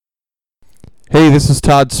Hey, this is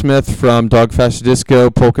Todd Smith from Dog Fashion Disco,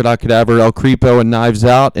 Polka Dot Cadaver, El Creepo, and Knives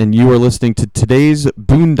Out, and you are listening to today's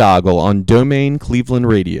Boondoggle on Domain Cleveland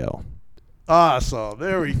Radio. Awesome.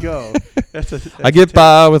 There we go. I get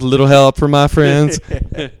by with a little help from my friends.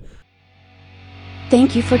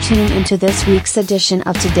 Thank you for tuning into this week's edition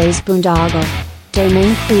of today's Boondoggle.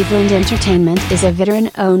 Domain Cleveland Entertainment is a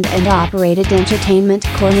veteran-owned and operated entertainment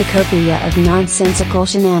cornucopia of nonsensical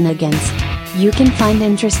shenanigans. You can find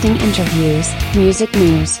interesting interviews, music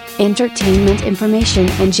news, entertainment information,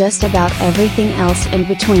 and just about everything else in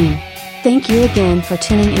between. Thank you again for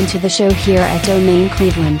tuning into the show here at Domain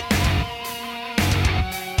Cleveland.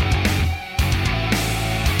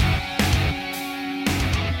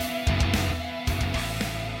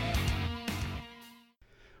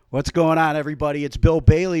 What's going on, everybody? It's Bill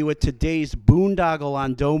Bailey with today's Boondoggle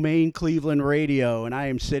on Domain Cleveland Radio, and I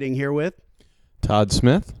am sitting here with Todd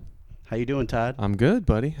Smith. How you doing, Todd? I'm good,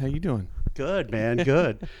 buddy. How you doing? Good, man.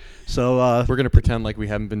 Good. So we're gonna pretend like we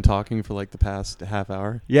haven't been talking for like the past half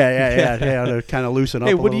hour. Yeah. To kind of loosen up.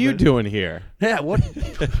 Hey, a what are little you bit. doing here? Yeah.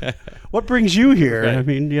 What brings you here? Right. I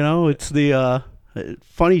mean, it's the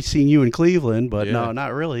funny seeing you in Cleveland, but Yeah. no,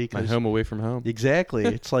 not really. My home away from home. Exactly.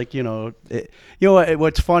 It's like,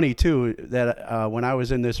 what's funny too, that when I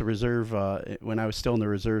was in this reserve, when I was still in the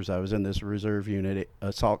reserves, I was in this reserve unit,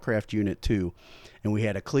 Assault Craft Unit 2, and we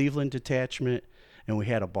had a Cleveland detachment and we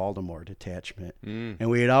had a Baltimore detachment.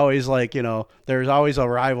 And we had always there's always a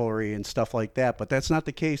rivalry and stuff like that, but that's not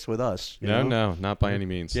the case with us. No, not by any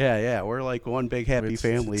means. Yeah. We're like one big happy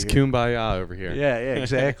family. It's here. kumbaya over here. Yeah,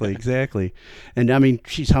 exactly. And I mean,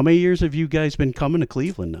 how many years have you guys been coming to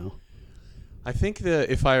Cleveland now? I think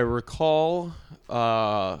that if I recall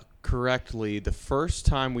correctly, the first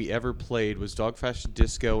time we ever played was Dog Fashion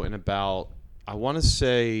Disco in about, I want to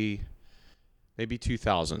say, maybe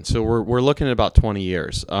 2000. So we're looking at about 20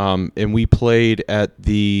 years. And we played at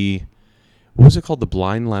what was it called? The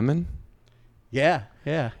Blind Lemon? Yeah.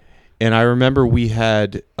 And I remember we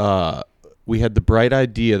had the bright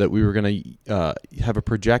idea that we were going to have a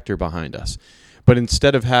projector behind us. But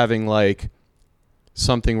instead of having like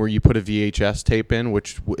something where you put a VHS tape in,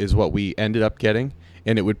 which is what we ended up getting,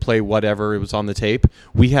 and it would play whatever it was on the tape,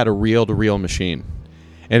 we had a reel-to-reel machine.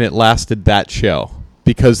 And it lasted that show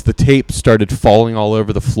because the tape started falling all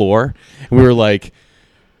over the floor. And we were like,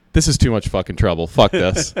 this is too much fucking trouble. Fuck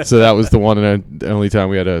this. So that was the one and only time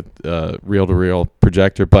we had a reel-to-reel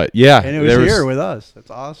projector. But yeah. And it was here with us. That's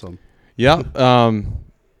awesome. Yeah.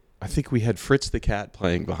 I think we had Fritz the Cat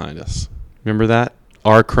playing behind us. Remember that?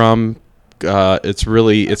 R. Crumb.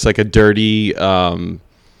 It's like a dirty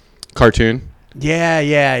cartoon.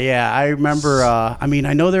 Yeah. I remember. I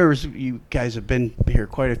know you guys have been here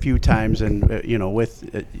quite a few times, and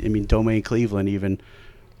Domain Cleveland even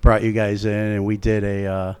brought you guys in, and we did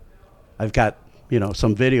I've got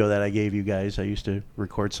some video that I gave you guys. I used to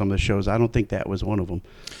record some of the shows. I don't think that was one of them.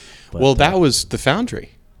 But, that was the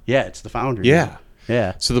Foundry. Yeah, it's the Foundry. Yeah.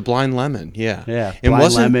 Yeah. So the Blind Lemon. Yeah. Yeah. And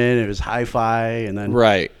Blind Lemon. It was Hi-Fi, and then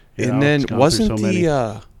right. And then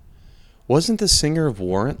wasn't the singer of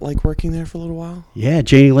Warrant like working there for a little while? Yeah,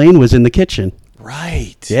 Janie Lane was in the kitchen.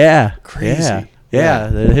 Right. Yeah. Crazy. Yeah.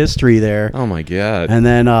 The history there. Oh my God. And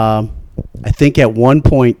then I think at one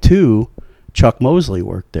point too, Chuck Mosley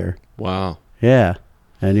worked there. Wow. Yeah.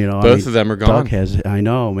 And both of them are gone. Doug I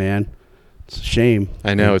know, man. It's a shame.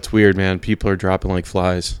 I know, it's weird, man. People are dropping like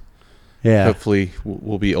flies. Yeah. Hopefully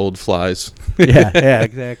we'll be old flies. yeah,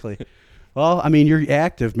 exactly. Well, you're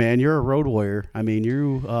active, man. You're a road warrior.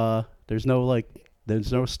 There's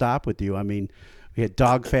no stop with you. We had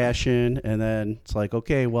Dog Fashion, and then it's like,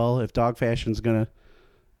 okay, well, if Dog Fashion's gonna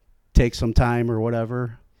take some time or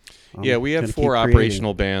whatever. Yeah, we have 4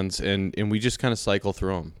 operational bands, and we just kind of cycle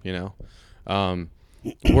through them. We're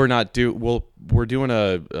doing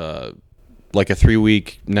a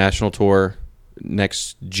 3-week national tour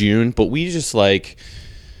next June, but we just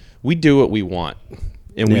we do what we want,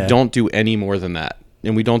 and we don't do any more than that.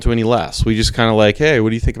 And we don't do any less. We just kind of hey, what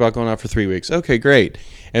do you think about going out for 3 weeks? Okay, great.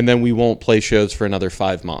 And then we won't play shows for another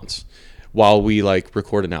 5 months while we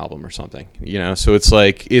record an album or something, So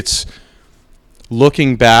it's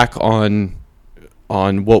looking back on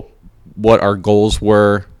what our goals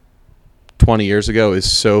were 20 years ago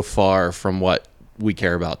is so far from what we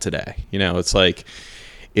care about today.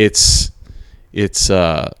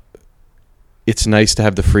 It's nice to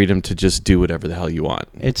have the freedom to just do whatever the hell you want.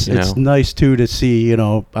 It's nice too to see,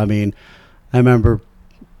 I remember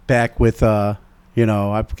back with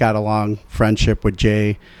I've got a long friendship with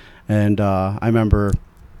Jay, and I remember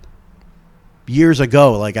years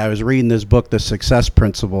ago, I was reading this book, The Success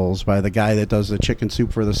Principles, by the guy that does the Chicken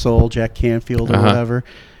Soup for the Soul, Jack Canfield or whatever.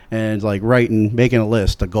 and like making a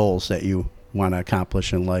list of goals that you want to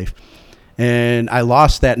accomplish in life. And I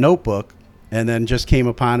lost that notebook, and then just came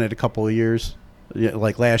upon it a couple of years,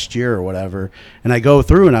 like last year or whatever. And I go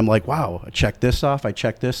through and I'm like, wow, I checked this off. I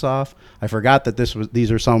checked this off. I forgot that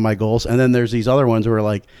these are some of my goals. And then there's these other ones where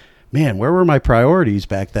like, man, where were my priorities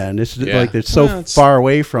back then? This is like, it's so far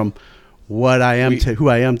away from what I am to who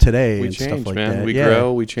I am today. We and change, stuff like man. that. We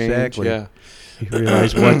grow, we change. Exactly. Yeah. You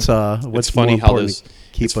realize what's funny more important.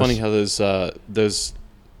 It's funny how those,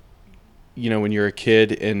 you know, when you're a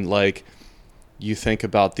kid and like you think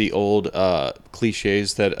about the old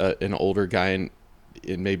cliches that an older guy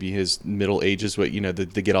in maybe his middle ages, what, you know, the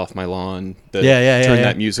get off my lawn, turn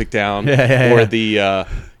that music down, or the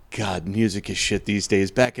God, music is shit these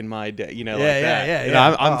days. Back in my day, you know, like that. And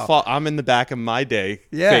I'm in the back of my day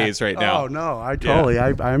phase right now. Oh no, I totally.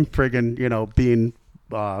 I'm friggin', you know, being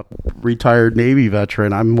retired Navy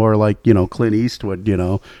veteran. I'm more like, you know, Clint Eastwood, you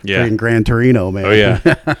know, friggin' Gran Torino, man. Oh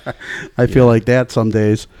yeah. I feel like that some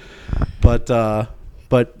days, but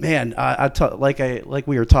man, like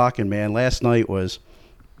we were talking, man. Last night was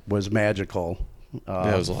magical.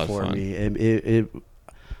 That was a lot of fun. Me.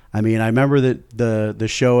 I mean, I remember that the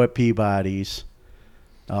show at Peabody's,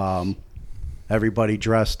 everybody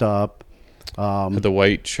dressed up, the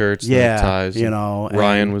white shirts, the ties, you know,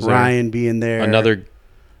 Ryan was there. Ryan being there, another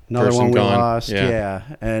one we gone. lost,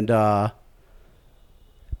 and I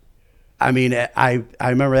mean, I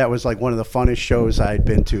remember that was like one of the funnest shows I'd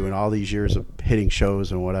been to in all these years of hitting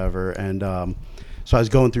shows and whatever, and so I was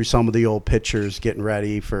going through some of the old pictures, getting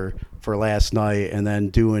ready for last night, and then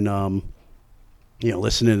doing you know,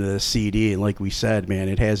 listening to the CD, and like we said, man,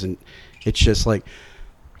 it's just like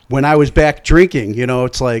when I was back drinking, you know,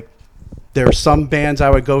 it's like there were some bands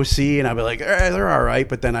I would go see and I'd be like, they're all right,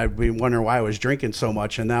 but then I'd be wondering why I was drinking so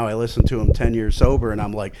much, and now I listen to them 10 years sober and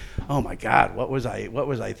I'm like, oh my God, what was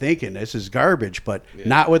I thinking? This is garbage. But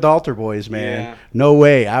not with Altar Boys, man. Yeah. No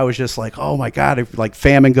way. I was just like, oh my God, like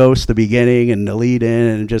Famine Ghost, the beginning and the lead in,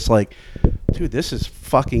 and just like, dude, this is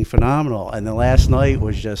fucking phenomenal. And the last night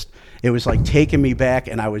was just, it was like taking me back,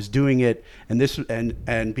 and I was doing it,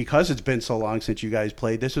 and because it's been so long since you guys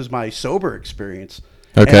played, this was my sober experience.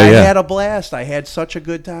 Okay, and I had a blast. I had such a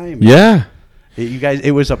good time. Yeah. You guys,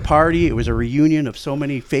 it was a party. It was a reunion of so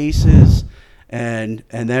many faces, and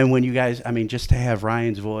then when you guys, I mean, just to have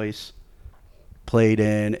Ryan's voice played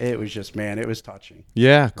in, it was just, man, it was touching.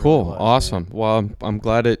 Yeah, cool, awesome. Man. Well, I'm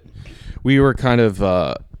glad we were kind of,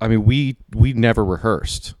 I mean, we never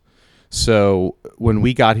rehearsed. So when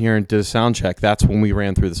we got here and did a sound check, that's when we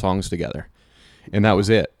ran through the songs together, and that was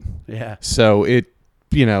it. Yeah. So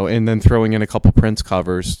you know, and then throwing in a couple Prince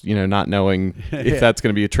covers, you know, not knowing if that's going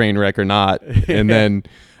to be a train wreck or not, and then,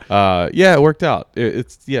 it worked out. It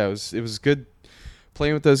was good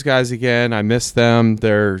playing with those guys again. I miss them.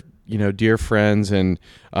 They're, you know, dear friends, and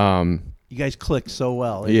you guys clicked so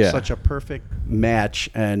well. It's such a perfect match,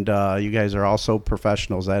 and you guys are all so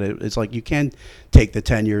professionals that it's like you can take the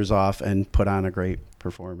 10 years off and put on a great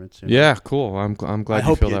performance. You know? Yeah, cool. I'm glad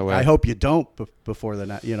you feel that way. I hope you don't before the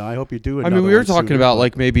night. You know, I hope you do. I mean, we were talking about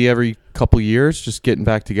like maybe every couple years, just getting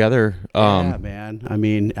back together. Yeah, man. I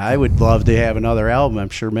mean, I would love to have another album. I'm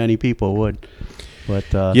sure many people would.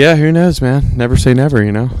 But yeah, who knows, man? Never say never,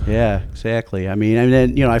 you know. Yeah, exactly. I mean, and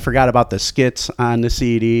then, you know, I forgot about the skits on the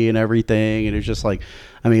CD and everything, and it's just like,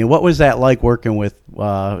 I mean, what was that like working with?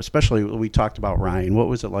 Especially we talked about Ryan. What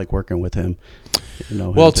was it like working with him? You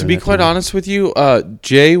know, well, to be quite honest with you,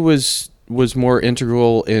 Jay was more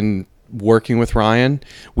integral in working with Ryan.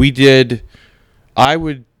 I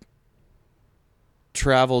would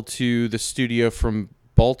travel to the studio from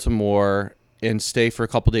Baltimore and stay for a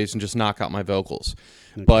couple days and just knock out my vocals.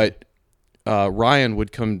 Okay. But Ryan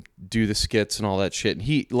would come do the skits and all that shit. And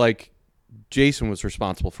he, like, Jason was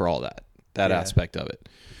responsible for all that aspect of it.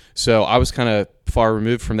 So I was kind of far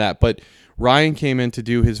removed from that. But Ryan came in to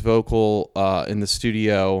do his vocal in the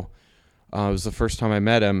studio. It was the first time I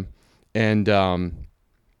met him. And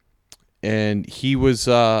he was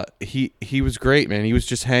he was great, man. He was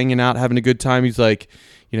just hanging out, having a good time. He's like,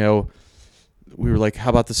 you know, we were like, how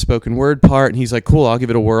about the spoken word part? And he's like, cool, I'll give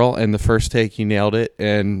it a whirl. And the first take, he nailed it.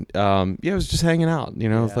 And it was just hanging out. You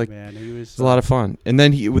know, it was like, man, it was a lot of fun. And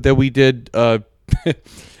then we did a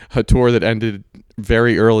tour that ended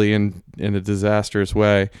very early in a disastrous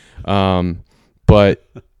way. But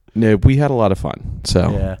no, we had a lot of fun.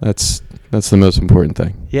 So that's the most important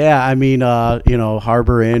thing. Yeah, I mean, you know,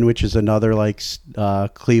 Harbor Inn, which is another like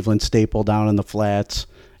Cleveland staple down in the Flats.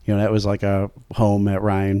 You know, that was like a home at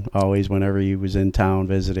Ryan always whenever he was in town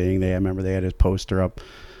visiting. I remember they had his poster up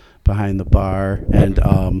behind the bar. And,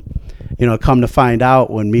 you know, come to find out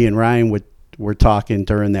when me and Ryan would were talking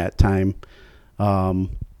during that time.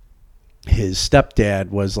 His stepdad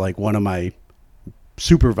was like one of my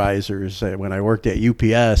supervisors when I worked at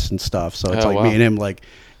UPS and stuff. So it's me and him, like,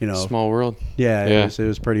 small world. Yeah, it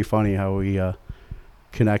was pretty funny how we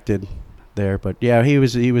connected there. But yeah, he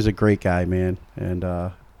was a great guy, man, and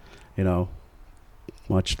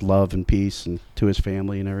much love and peace and to his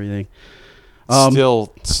family and everything.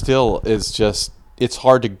 Still is just, it's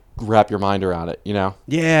hard to wrap your mind around it, Yeah.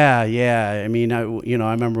 I mean, I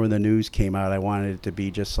remember when the news came out, I wanted it to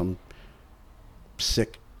be just some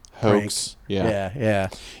sick hoax. Prank. Yeah.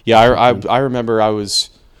 I remember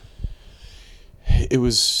it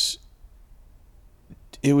was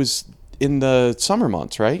in the summer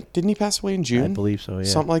months, right? Didn't he pass away in June? I believe so, yeah.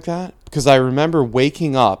 Something like that. Because I remember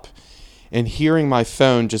waking up and hearing my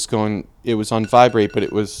phone just going, it was on vibrate, but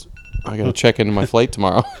it was, I got to check into my flight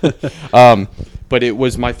tomorrow. But it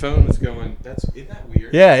was, my phone was going, isn't that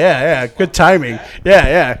weird? Yeah. Good timing.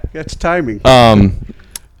 Yeah. That's timing.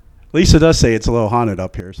 Lisa does say it's a little haunted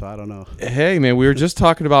up here, so I don't know. Hey, man, we were just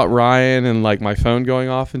talking about Ryan and like my phone going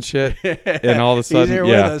off and shit, and all of a sudden, he's here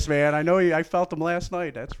with us, man. I know I felt him last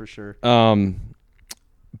night. That's for sure.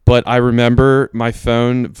 But I remember my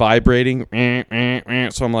phone vibrating,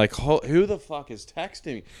 so I'm like, who the fuck is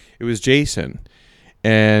texting me? It was Jason,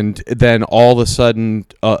 and then all of a sudden,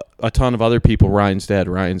 a ton of other people. Ryan's dead.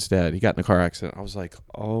 He got in a car accident. I was like,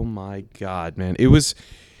 oh my god, man. It was.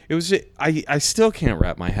 I still can't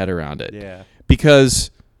wrap my head around it. Yeah.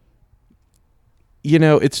 Because,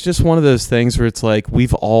 it's just one of those things where it's like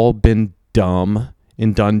we've all been dumb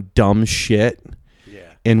and done dumb shit. Yeah.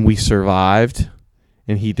 And we survived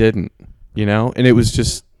and he didn't, And it was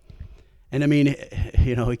just. And I mean,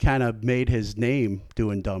 he kind of made his name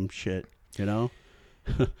doing dumb shit,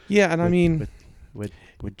 Yeah, and I mean. With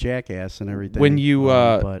Jackass and everything. When you.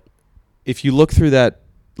 If you look through that,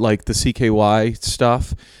 like the CKY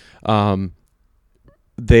stuff,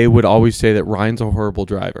 they would always say that Ryan's a horrible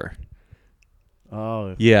driver.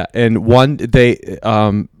 Oh. Yeah, and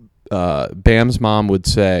Bam's mom would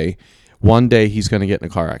say one day he's going to get in a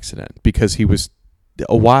car accident because he was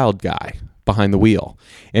a wild guy behind the wheel.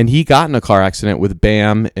 And he got in a car accident with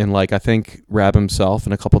Bam and I think Rab himself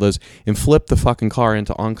and a couple of those and flipped the fucking car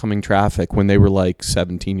into oncoming traffic when they were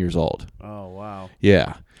 17 years old. Oh, wow.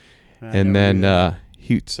 Yeah. And then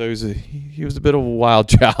he was a bit of a wild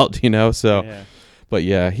child, so yeah. But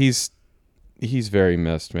yeah, he's very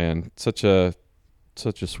missed, man. Such a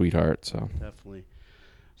sweetheart, so. Definitely.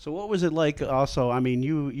 So what was it like also? I mean,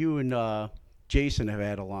 you and Jason have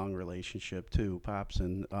had a long relationship too, Pops,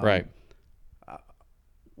 and right.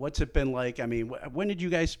 What's it been like? I mean, when did you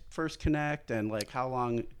guys first connect, and how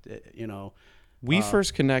long, We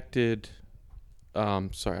first connected.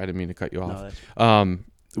 Sorry, I didn't mean to cut you off. No,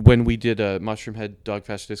 when we did a Mushroom Head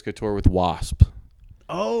Dogfest Disco tour with Wasp.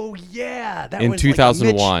 Oh yeah, that in was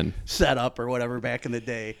 2001 like a setup or whatever back in the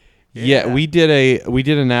day. Yeah, we did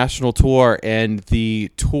a national tour, and the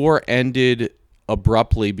tour ended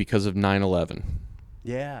abruptly because of 9/11.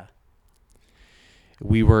 Yeah.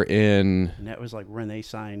 We were in... And that was when they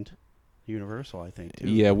signed Universal, I think, too.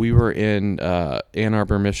 Yeah, we were in Ann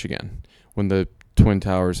Arbor, Michigan, when the Twin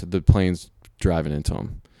Towers had the planes driving into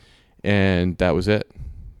them. And that was it.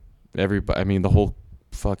 The whole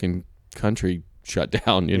fucking country shut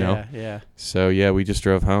down, Yeah. So, yeah, we just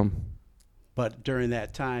drove home. But during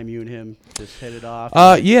that time, you and him just hit it off?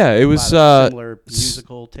 Yeah, it was... similar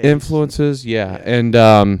musical tastes. Influences, yeah. And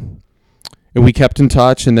we kept in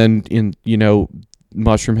touch, and then,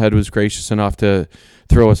 Mushroom Head was gracious enough to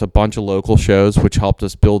throw us a bunch of local shows, which helped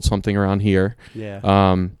us build something around here. Yeah.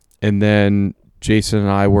 And then Jason and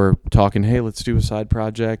I were talking, hey, let's do a side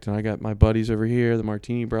project. And I got my buddies over here, the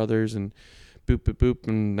Martini Brothers, and boop, boop, boop.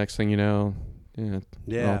 And next thing you know, it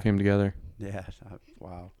all came together. Yeah.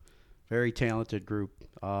 Wow. Very talented group.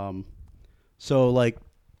 So,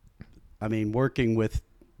 working with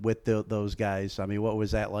those guys, what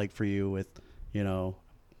was that like for you with,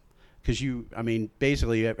 because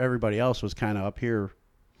basically everybody else was kind of up here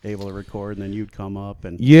able to record, and then you'd come up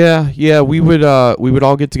and we would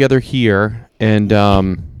all get together here, and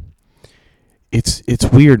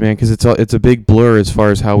it's weird, man, because it's a big blur as far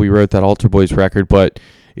as how we wrote that Altar Boys record, but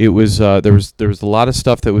it was there was a lot of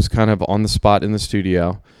stuff that was kind of on the spot in the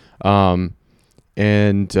studio, and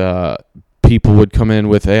people would come in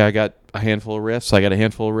with, hey, I got a handful of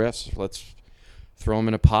riffs, let's throw them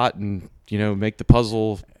in a pot and make the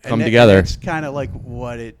puzzle come together. It's kind of like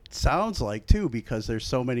what it sounds like too, because there's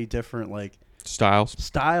so many different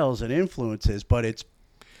styles and influences, but it's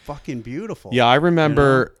fucking beautiful. Yeah, I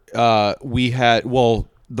remember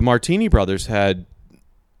the Martini Brothers had,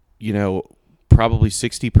 probably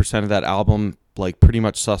 60% of that album like pretty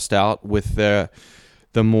much sussed out with the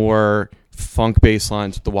more funk bass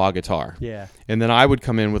lines with the wah guitar. Yeah. And then I would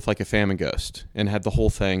come in with like a Famine Ghost and had the whole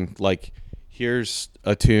thing like, here's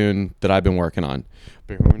a tune that I've been working on.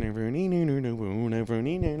 Bass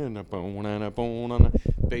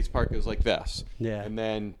part goes like this. Yeah. And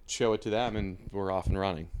then show it to them and we're off and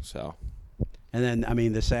running. So. And then, I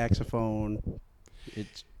mean, the saxophone,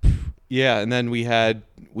 it's... Yeah, and then we had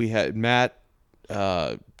Matt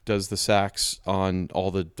does the sax on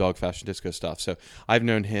all the Dog Fashion Disco stuff. So I've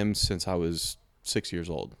known him since I was 6 years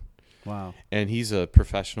old. Wow. And he's a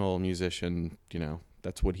professional musician, you know,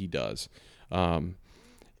 that's what he does.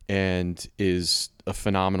 And is a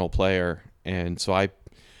phenomenal player. And so I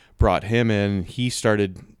brought him in. He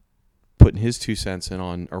started putting his 2 cents in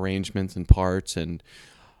on arrangements and parts. And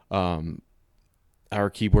our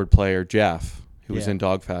keyboard player, Jeff, who was in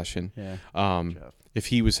Dog Fashion, if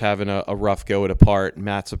he was having a rough go at a part,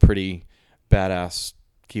 Matt's a pretty badass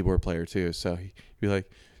keyboard player too. So he'd be like,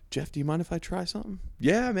 Jeff, do you mind if I try something?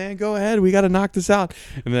 Yeah, man, go ahead. We got to knock this out.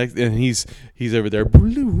 And he's over there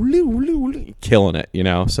killing it, you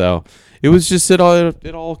know. So it was just it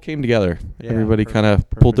all came together. Yeah, everybody kind of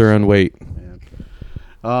pulled their own weight.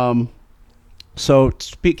 Yeah. So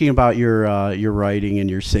speaking about your writing and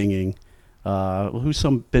your singing, who's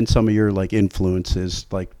been some of your like influences,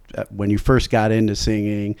 like when you first got into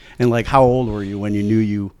singing, and like how old were you when you knew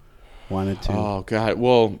you wanted to? Oh God,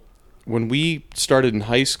 well, when we started in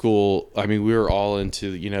high school, I mean, we were all into,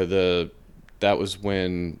 you know, that was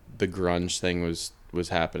when the grunge thing was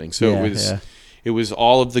happening. So it was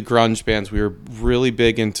all of the grunge bands. We were really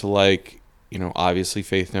big into, like, you know, obviously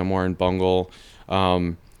Faith No More and Bungle,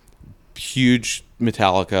 huge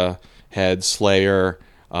Metallica head, Slayer,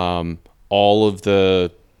 all of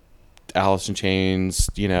the Alice in Chains,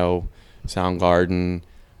 you know, Soundgarden,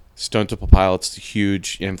 Stone Temple Pilots, a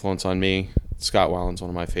huge influence on me. Scott Weiland's one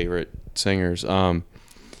of my favorite singers.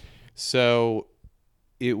 So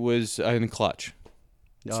it was in Clutch.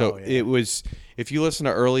 It was, if you listen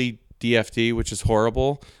to early DFD, which is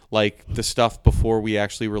horrible, like the stuff before we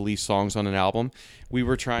actually released songs on an album, we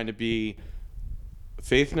were trying to be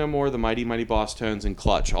Faith No More, the Mighty Mighty Boss Tones, and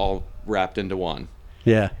Clutch all wrapped into one.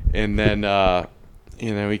 Yeah. And then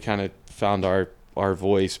we kind of found our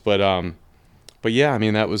voice, but yeah, I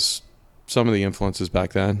mean, that was some of the influences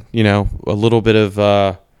back then, you know, a little bit of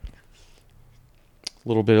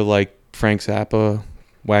like Frank Zappa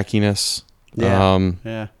wackiness.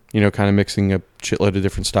 Yeah. You know, kind of mixing a shitload of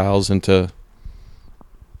different styles into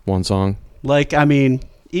one song. Like, I mean,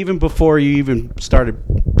 even before you even started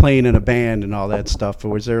playing in a band and all that stuff,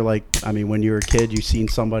 was there like, I mean, when you were a kid, you seen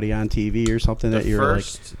somebody on TV or something that you're like...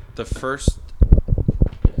 The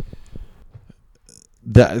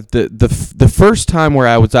first time where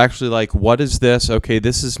I was actually like, what is this? Okay,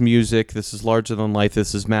 this is music. This is larger than life.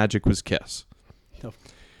 This is magic, was Kiss. Oh,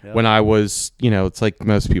 yeah. When I was, you know, it's like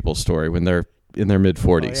most people's story when they're in their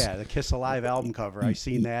mid-40s. Oh, yeah, the Kiss Alive album cover. I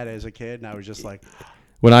seen that as a kid, and I was just like...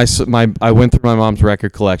 When I went through my mom's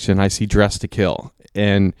record collection, I see Dress to Kill,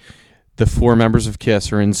 and the 4 members of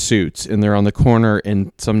Kiss are in suits, and they're on the corner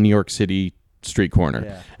in some New York City street corner.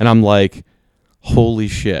 Yeah. And I'm like... holy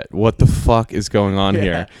shit, what the fuck is going on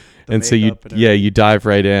here? And so you dive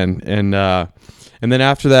right in. And then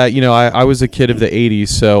after that, you know, I was a kid of the 80s,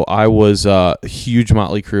 so I was a huge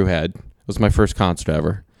Motley Crue head. It was my first concert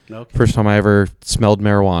ever. Okay. First time I ever smelled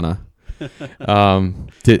marijuana.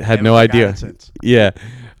 Had no idea. Yeah.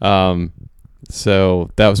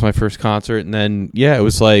 So that was my first concert. And then, yeah, it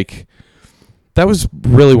was like, that was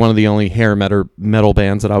really one of the only hair metal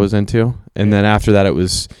bands that I was into. And then after that, it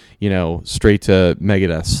was, you know, straight to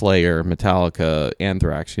Megadeth, Slayer, Metallica,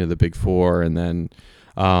 Anthrax, you know, the big 4, and then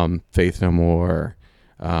Faith No More,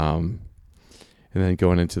 and then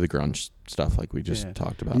going into the grunge stuff like we just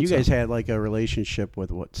talked about. And you guys had like a relationship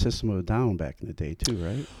with System of a Down back in the day too,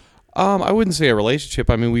 right? I wouldn't say a relationship.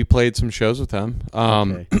 I mean, we played some shows with them.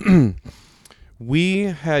 We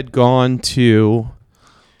had gone to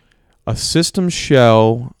a System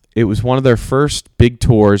show. It was one of their first big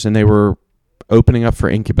tours, and they were opening up for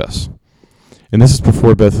Incubus. And this is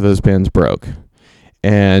before both of those bands broke.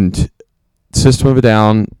 And System of a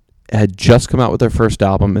Down had just come out with their first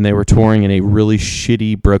album, and they were touring in a really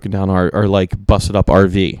shitty, broken down, or like busted up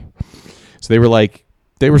RV. So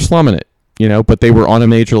they were slumming it, you know, but they were on a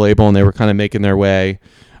major label, and they were kind of making their way,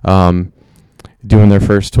 doing their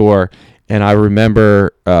first tour. And I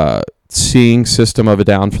remember seeing System of a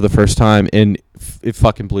Down for the first time, and it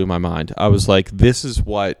fucking blew my mind. I was like, this is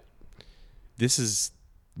what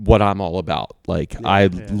I'm all about. Like, I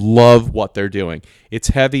love what they're doing. It's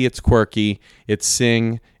heavy, it's quirky, it's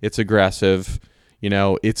it's aggressive,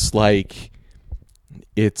 It's like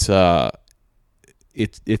it's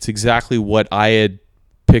exactly what I had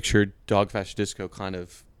pictured Dog Fashion Disco kind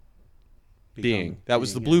of being. That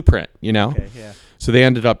was the blueprint, Okay, yeah. So they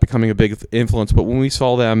ended up becoming a big influence. But when we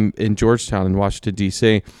saw them in Georgetown in Washington,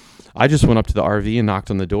 D.C., I just went up to the RV and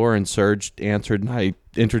knocked on the door, and Serge answered, and I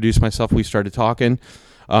introduced myself. We started talking,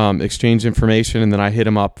 exchanged information, and then I hit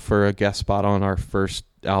him up for a guest spot on our first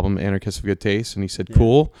album, Anarchist of Good Taste, and he said,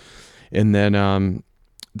 cool. And then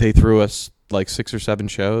they threw us like 6 or 7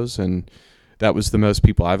 shows, and that was the most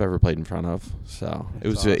people I've ever played in front of. So it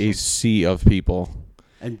was awesome. A sea of people.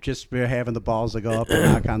 And just having the balls to go up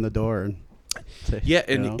and knock on the door. And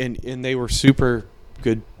they were super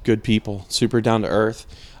good people, super down to earth.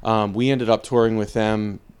 We ended up touring with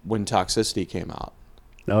them when Toxicity came out.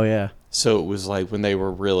 Oh, yeah. So it was like when they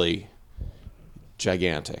were really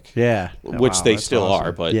gigantic. Yeah. Which they still awesome.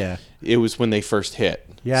 Are, but it was when they first hit.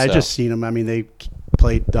 Yeah, so. I just seen them. I mean, they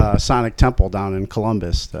played Sonic Temple down in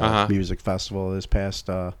Columbus, the music festival this past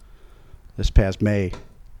May,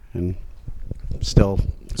 and still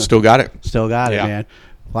got it. Still got it, man.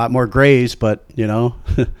 A lot more grays, but we all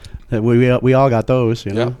got those,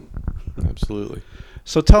 Yeah, absolutely.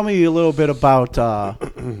 So tell me a little bit about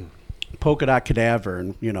Polka Dot Cadaver,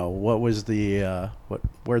 and what was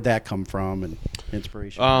where'd that come from and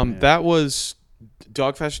inspiration? That was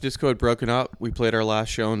Dog Fashion Disco had broken up. We played our last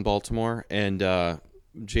show in Baltimore, and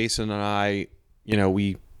Jason and I,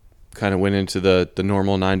 we kind of went into the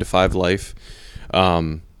normal 9-to-5 life.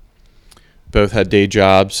 Both had day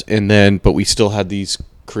jobs, but we still had these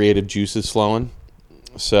creative juices flowing.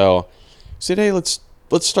 So I said, hey, let's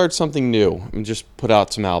start something new and just put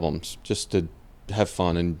out some albums just to have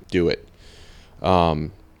fun and do it.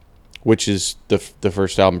 Which is the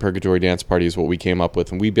first album, Purgatory Dance Party, is what we came up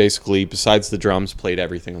with. And we basically, besides the drums, played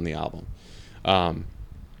everything on the album. And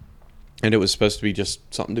it was supposed to be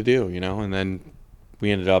just something to do, And then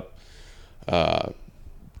we ended up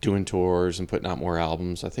doing tours and putting out more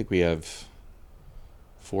albums. I think we have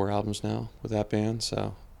 4 albums now with that band.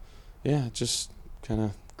 So, yeah, it just kind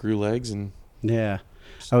of grew legs. And yeah.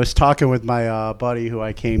 I was talking with my buddy who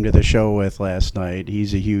I came to the show with last night.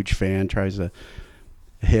 He's a huge fan, tries to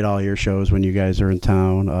hit all your shows when you guys are in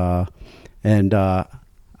town. And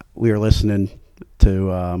we were listening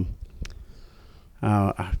to,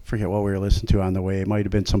 I forget what we were listening to on the way. It might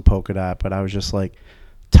have been some Polka Dot, but I was just like,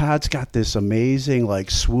 Todd's got this amazing, like,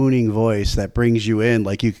 swooning voice that brings you in.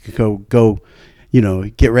 Like, you could go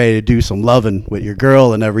get ready to do some loving with your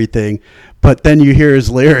girl and everything. But then you hear his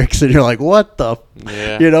lyrics and you're like, what the?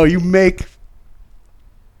 Yeah. You make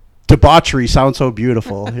debauchery sound so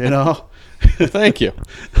beautiful, Thank you.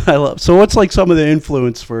 So what's like some of the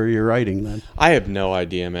influence for your writing then? I have no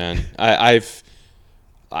idea, man. I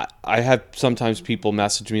have sometimes people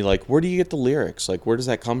message me like, where do you get the lyrics? Like, where does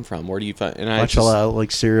that come from? Where do you find? And I watch a lot of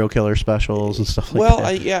like serial killer specials and stuff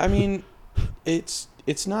like that. I mean, it's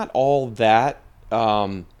not all that.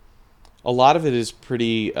 A lot of it is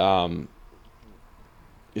pretty.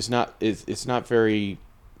 It's not very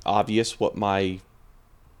obvious what my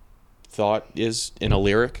thought is in a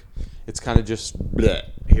lyric. It's kind of just bleh,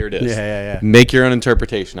 here it is. Yeah. Make your own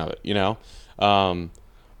interpretation of it,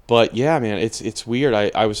 But yeah, man, it's weird.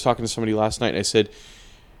 I was talking to somebody last night and I said,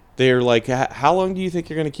 they're like, how long do you think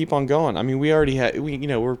you're going to keep on going? I mean, we already had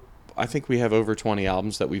I think we have over 20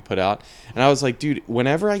 albums that we put out. And I was like, dude,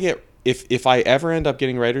 whenever I get if I ever end up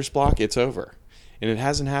getting writer's block, it's over. And it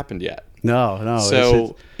hasn't happened yet. No.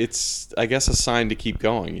 So it's I guess a sign to keep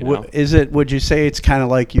going. Would you say it's kind of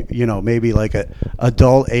like maybe like a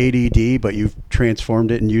adult ADD, but you've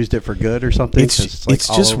transformed it and used it for good or something? It's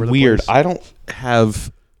just weird. I don't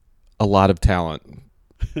have a lot of talent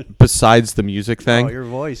besides the music thing. Oh, your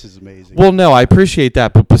voice is amazing. Well, no, I appreciate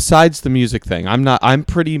that, but besides the music thing, I'm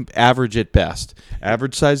pretty average at best.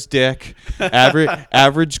 Average sized dick,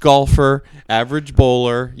 average golfer, average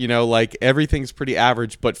bowler, like everything's pretty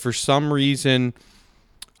average, but for some reason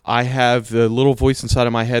I have the little voice inside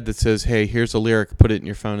of my head that says, "Hey, here's a lyric, put it in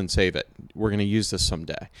your phone and save it. We're going to use this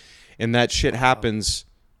someday." And that shit happens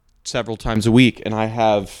several times a week, and I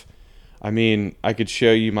could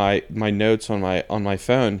show you my notes on my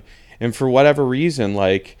phone, and for whatever reason,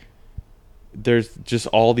 like, there's just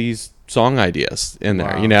all these song ideas in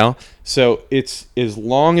there, So it's as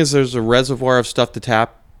long as there's a reservoir of stuff to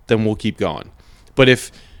tap, then we'll keep going. But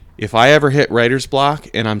if I ever hit writer's block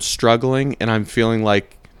and I'm struggling and I'm feeling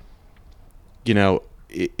like,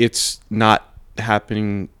 it's not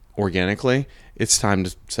happening organically, it's time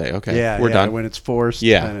to say, okay, we're done. When it's forced.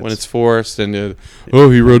 Yeah, when it's forced, and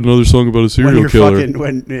he wrote another song about a serial killer.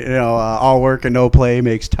 When all work and no play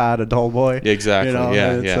makes Todd a dull boy. Exactly.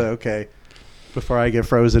 Yeah. Okay. Before I get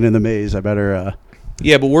frozen in the maze, I better.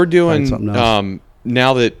 Yeah, but we're doing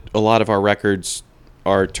now that a lot of our records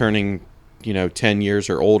are turning, 10 years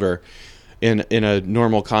or older. In a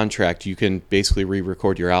normal contract, you can basically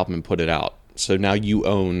re-record your album and put it out. So now you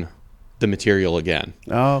own the material again.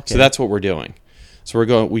 Oh, okay. So that's what we're doing. So we're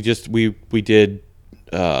going. We did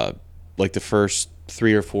like the first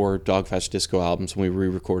 3 or 4 Dogfest Disco albums, and we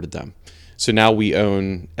re-recorded them. So now we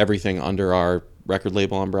own everything under our record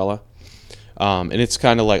label umbrella. And it's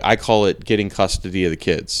kind of like, I call it getting custody of the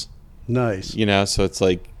kids. Nice. So it's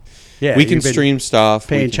like, yeah, we can stream stuff.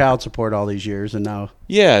 Paying child support all these years, and now.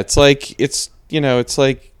 Yeah, it's like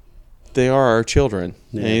they are our children.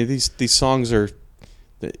 Yeah. And these songs are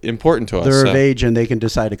important to us. They're of age, and they can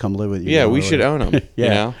decide to come live with you. Yeah, we should own them.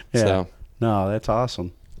 Yeah. So. No, that's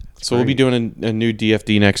awesome. So we'll be doing a new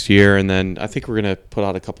DFD next year, and then I think we're gonna put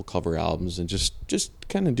out a couple cover albums and just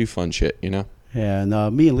kind of do fun shit. Yeah, and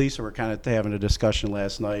me and Lisa were kind of having a discussion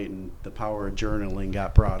last night, and the power of journaling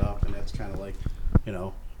got brought up, and that's kind of like,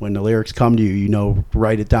 when the lyrics come to you,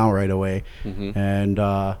 write it down right away, and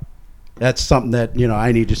that's something that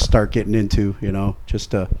I need to start getting into.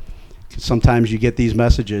 Just to, 'cause sometimes you get these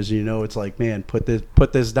messages, it's like, man, put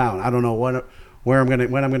this down. I don't know when I'm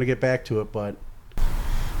gonna get back to it, but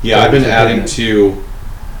yeah, I've been adding to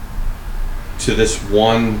this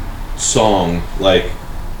one song, like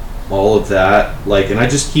all of that, and I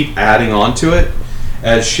just keep adding on to it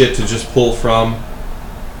as shit to just pull from.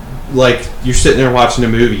 Like, you're sitting there watching a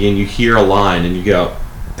movie and you hear a line and you go,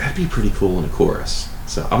 that'd be pretty cool in a chorus.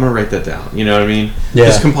 So I'm gonna write that down. You know what I mean? Yeah.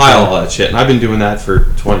 Just compile all that shit, and I've been doing that for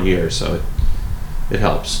 20 years, so it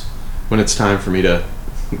helps when it's time for me to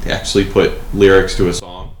actually put lyrics to a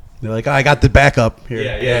song. They're like, I got the backup here.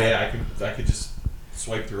 Yeah. I could just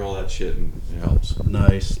swipe through all that shit, and it helps.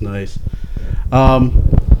 Nice.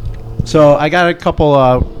 So I got a couple,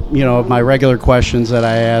 of my regular questions that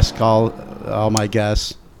I ask all my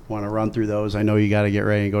guests. Want to run through those? I know you got to get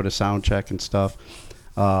ready and go to sound check and stuff.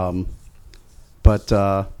 But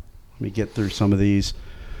let me get through some of these.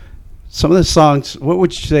 Some of the songs. What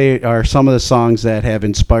would you say are some of the songs that have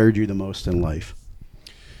inspired you the most in life?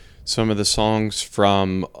 Some of the songs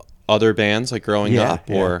from other bands, like growing up,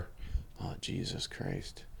 or oh, Jesus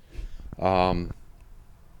Christ. When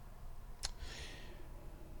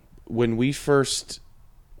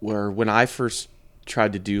I first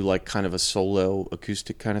tried to do like kind of a solo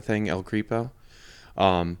acoustic kind of thing, El Creepo,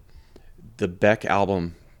 the Beck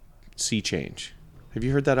album, Sea Change. Have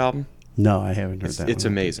you heard that album? No, I haven't heard that. It's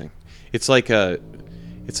amazing. It's a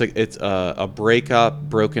breakup,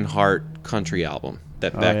 broken heart country album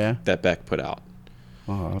that Beck put out.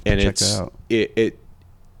 Oh, I'll have to check that out. It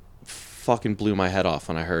fucking blew my head off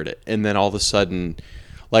when I heard it. And then all of a sudden,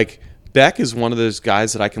 like, Beck is one of those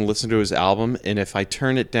guys that I can listen to his album, and if I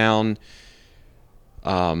turn it down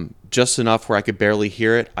just enough where I could barely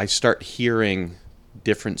hear it, I start hearing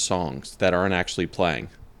different songs that aren't actually playing.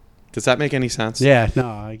 Does that make any sense? Yeah, no,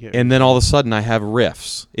 I get it. And then all of a sudden I have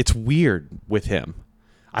riffs. It's weird with him.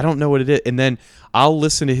 I don't know what it is. And then I'll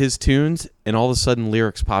listen to his tunes, and all of a sudden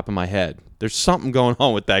lyrics pop in my head. There's something going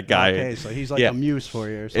on with that guy. Okay, so he's like a muse for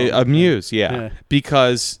you or something. A muse, yeah.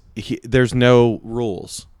 Because there's no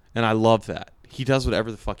rules, and I love that. He does whatever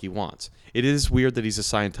the fuck he wants. It is weird that he's a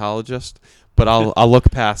Scientologist, but I'll look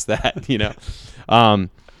past that, So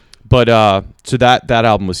that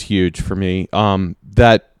album was huge for me.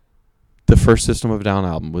 The first System of a Down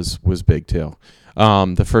album was big too.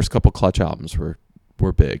 The first couple Clutch albums were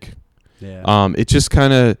big. Yeah. It just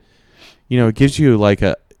kind of, it gives you like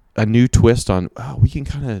a new twist on, we can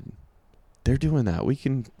kind of, they're doing that. We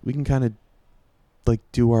can kind of like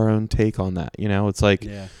do our own take on that. It's like,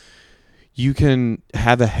 you can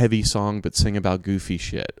have a heavy song but sing about goofy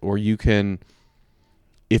shit, or you can,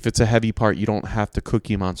 if it's a heavy part, you don't have to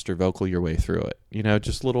Cookie Monster vocal your way through it.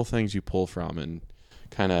 Just little things you pull from and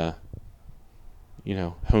kind of,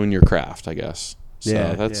 hone your craft, I guess. So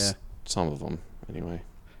that's some of them anyway.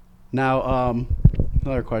 Now,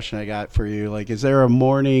 another question I got for you, like, is there a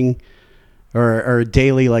morning or a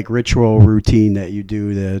daily like ritual routine that you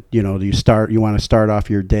do that, you want to start off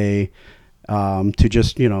your day to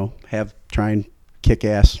just, try and kick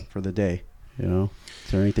ass for the day, Is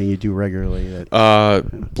there anything you do regularly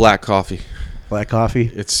that black coffee. Black coffee?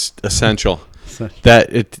 It's essential.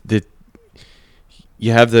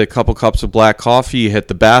 You have the couple cups of black coffee, you hit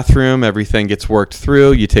the bathroom, everything gets worked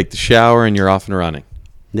through, you take the shower, and you're off and running.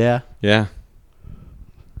 Yeah. Yeah.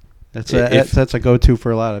 That's a go-to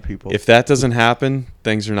for a lot of people. If that doesn't happen,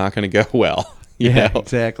 things are not going to go well.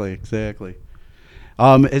 Exactly.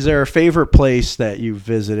 Is there a favorite place that you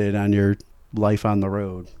visited on your life on the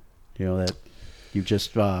road? That You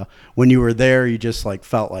just when you were there, you just like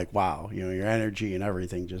felt like, wow, you know, your energy and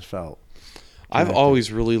everything just felt I've connected.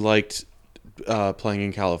 always really liked playing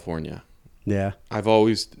in California. Yeah. I've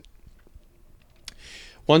always,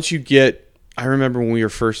 once you get, I remember when we were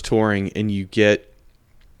first touring and you get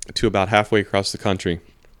to about halfway across the country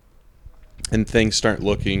and things start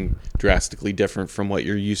looking drastically different from what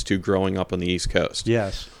you're used to growing up on the East Coast.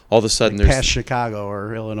 Yes. All of a sudden Like there's past Chicago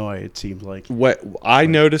or Illinois, it seemed like. what I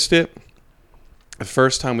noticed it the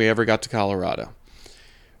first time we ever got to Colorado.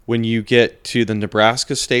 When you get to the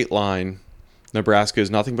Nebraska state line, Nebraska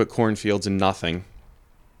is nothing but cornfields and nothing.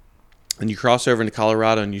 And you cross over into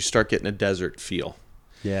Colorado and you start getting a desert feel.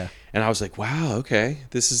 Yeah. And I was like, wow, okay,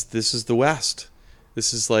 this is the West.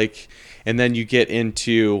 This is like, and then you get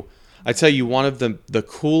into, I tell you, one of the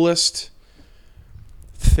coolest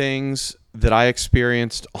things that I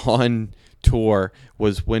experienced on tour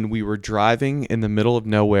was when we were driving in the middle of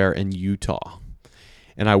nowhere in Utah.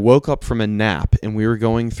 And I woke up from a nap and we were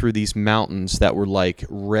going through these mountains that were like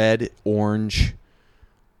red, orange,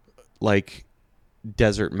 like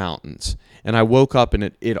desert mountains. And I woke up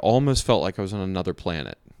and it almost felt like I was on another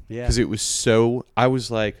planet. Yeah. Because it was so, I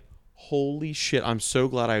was like, holy shit, I'm so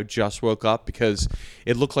glad I just woke up because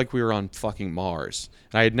it looked like we were on fucking Mars.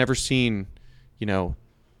 And I had never seen, you know,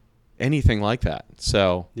 anything like that.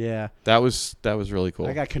 So Yeah. that was really cool.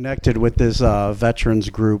 I got connected with this veterans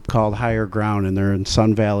group called Higher Ground, and they're in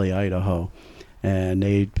Sun Valley, Idaho. And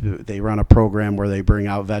they run a program where they bring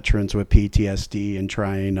out veterans with PTSD and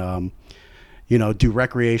try and, you know, do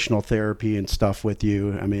recreational therapy and stuff with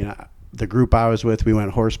you. I mean, the group I was with, we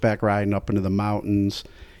went horseback riding up into the mountains,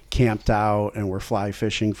 camped out, and we're fly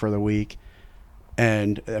fishing for the week.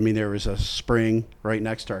 And, I mean, there was a spring right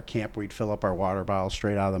next to our camp. We'd fill up our water bottles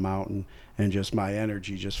straight out of the mountain, and just my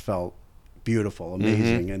energy just felt beautiful,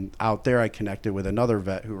 amazing. Mm-hmm. And out there I connected with another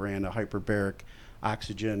vet who ran a hyperbaric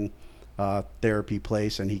oxygen therapy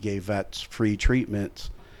place, and he gave vets free treatments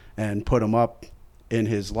and put them up in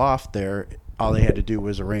his loft there. All they had to do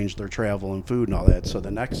was arrange their travel and food and all that. So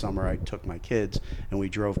the next summer I took my kids and we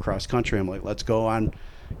drove cross country. I'm like, let's go on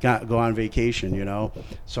vacation, you know.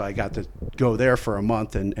 So I got to go there for a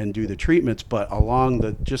month and do the treatments, but along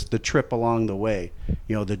the trip along the way,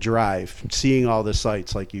 you know, the drive, seeing all the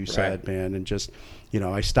sights like you said, man, and just, you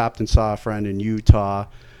know, I stopped and saw a friend in Utah,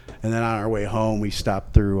 and then on our way home we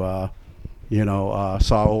stopped through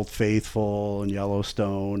saw Old Faithful and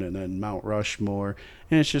Yellowstone and then Mount Rushmore.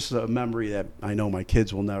 And it's just a memory that I know my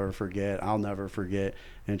kids will never forget. I'll never forget.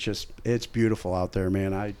 And it's beautiful out there,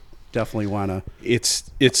 man. I definitely want to.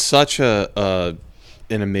 It's such an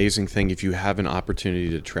amazing thing if you have an opportunity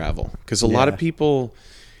to travel. Because a lot of people,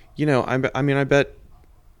 you know, I mean, I bet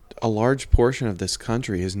a large portion of this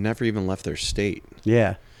country has never even left their state.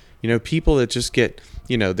 Yeah. You know, people that just get,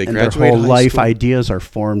 you know, they and graduate their whole high life school. Ideas are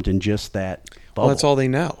formed in just that bubble. Well, that's all they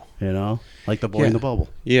know. You know, like the boy in the bubble.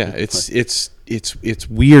 Yeah, it's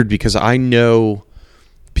weird because I know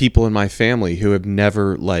people in my family who have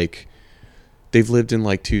never, like, they've lived in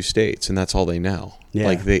like 2 states and that's all they know. Yeah.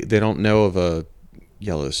 Like they don't know of a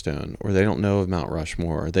Yellowstone, or they don't know of Mount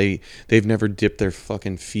Rushmore. Or they've never dipped their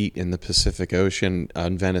fucking feet in the Pacific Ocean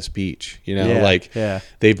on Venice Beach. You know,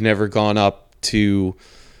 they've never gone up to,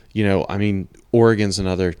 you know, I mean, Oregon's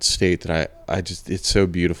another state that I just, it's so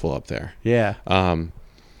beautiful up there. Yeah.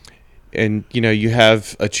 And, you know, you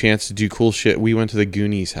have a chance to do cool shit. We went to the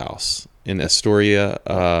Goonies house in Astoria,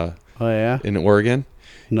 in Oregon.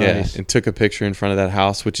 Nice. Yeah, and took a picture in front of that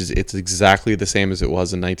house, it's exactly the same as it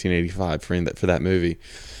was in 1985 for that movie.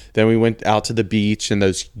 Then we went out to the beach, and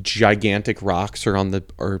those gigantic rocks are on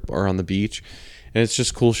the beach, and it's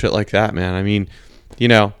just cool shit like that, man. I mean, you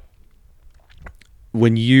know,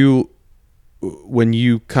 when you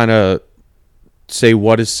kind of say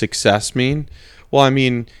what does success mean? Well, I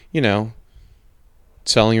mean, you know,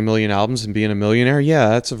 selling 1 million albums and being a millionaire, yeah,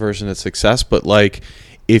 that's a version of success. But like,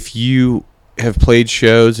 if you have played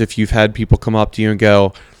shows, if you've had people come up to you and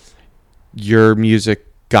go, your music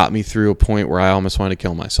got me through a point where I almost wanted to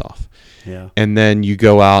kill myself. Yeah. And then you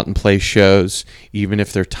go out and play shows, even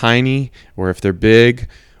if they're tiny or if they're big,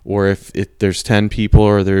 or if there's 10 people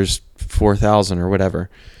or there's 4,000 or whatever,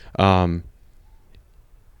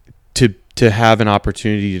 to have an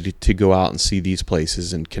opportunity to go out and see these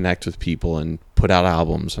places and connect with people and put out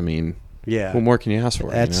albums. I mean, yeah, what more can you ask for?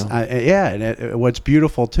 That's you know? And what's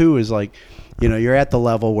beautiful too is, like, you know, you're at the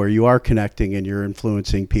level where you are connecting and you're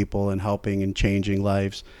influencing people and helping and changing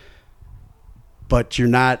lives, but you're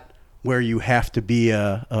not where you have to be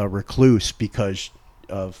a recluse because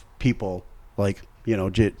of people. Like, you know,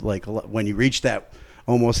 like when you reach that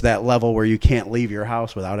almost that level where you can't leave your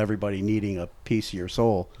house without everybody needing a piece of your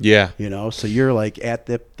soul. Yeah. You know, so you're like at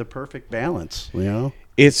the perfect balance, you know?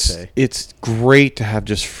 It's great to have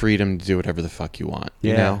just freedom to do whatever the fuck you want.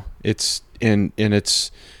 You know? It's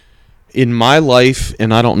it's in my life,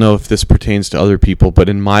 and I don't know if this pertains to other people, but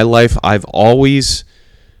in my life I've always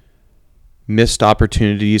missed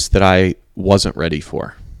opportunities that I wasn't ready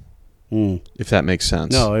for. If that makes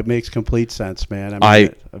sense. No, it makes complete sense, man. I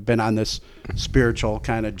mean, I've been on this spiritual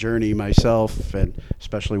kind of journey myself, and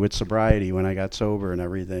especially with sobriety when I got sober and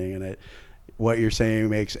everything. And what you're saying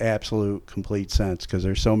makes absolute complete sense, because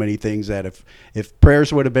there's so many things that if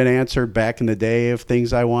prayers would have been answered back in the day of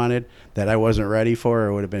things I wanted that I wasn't ready for,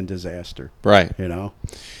 it would have been disaster. Right. You know?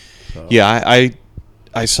 So. Yeah,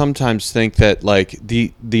 I sometimes think that like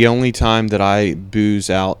the only time that I booze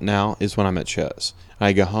out now is when I'm at shows.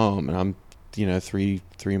 I go home and I'm, 3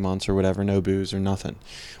 months or whatever, no booze or nothing.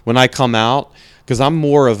 When I come out, because I'm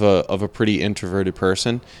more of a pretty introverted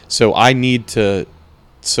person, so I need to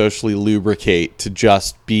socially lubricate to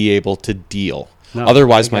just be able to deal. No,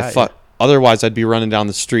 otherwise I'd be running down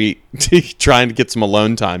the street trying to get some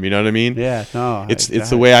alone time. You know what I mean? Yeah. No. It's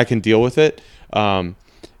the way I can deal with it.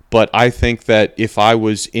 But I think that if I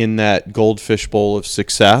was in that goldfish bowl of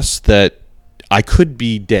success, that I could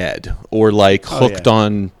be dead or like hooked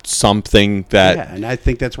on something that. Yeah, and I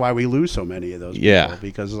think that's why we lose so many of those people,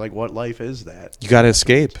 because like, what life is that? You got to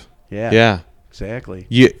escape. Yeah. Yeah. Exactly.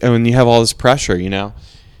 And you have all this pressure, I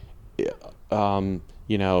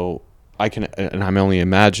can, and I'm only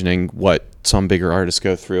imagining what some bigger artists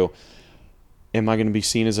go through. Am I going to be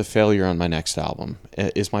seen as a failure on my next album?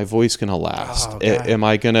 Is my voice going to last? Am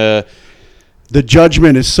I going to... The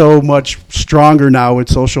judgment is so much stronger now with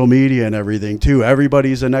social media and everything, too.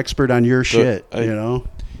 Everybody's an expert on your shit,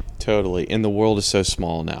 Totally. And the world is so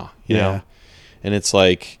small now, you know? And it's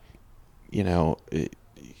like,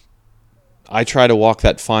 I try to walk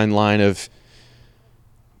that fine line of,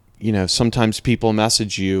 sometimes people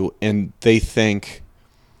message you and they think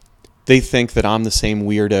that I'm the same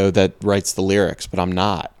weirdo that writes the lyrics, but I'm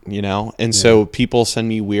not, And so people send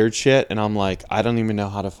me weird shit and I'm like, I don't even know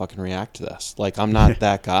how to fucking react to this. Like, I'm not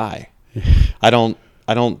that guy. I don't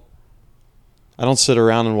sit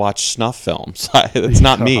around and watch snuff films. It's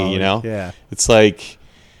not me, Yeah. It's like,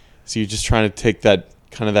 so you're just trying to take that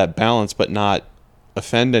kind of that balance, but not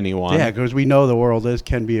offend anyone. Yeah, because we know the world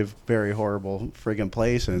can be a very horrible friggin'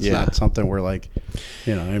 place, and it's not something we're like,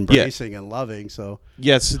 embracing and loving. So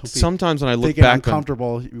sometimes when I look back, I'm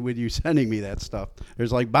uncomfortable with you sending me that stuff.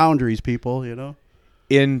 There's like boundaries, people.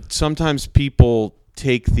 And sometimes people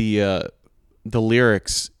take the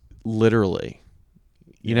lyrics literally.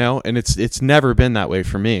 And it's never been that way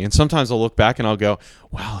for me. And sometimes I'll look back and I'll go,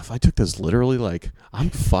 wow, if I took this literally, like,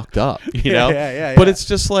 I'm fucked up, But it's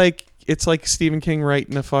just like, it's like Stephen King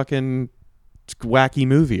writing a fucking wacky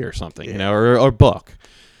movie or something, or book.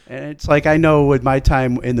 And it's like, I know with my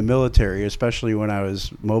time in the military, especially when I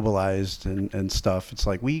was mobilized and stuff, it's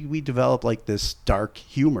like we develop like this dark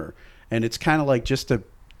humor. And it's kind of like just to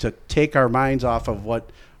take our minds off of what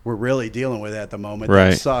we're really dealing with at the moment. Right.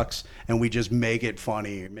 That sucks, and we just make it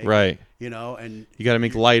funny. Right. And you got to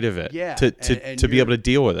make light of it. Yeah. To be able to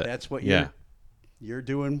deal with it. That's what you're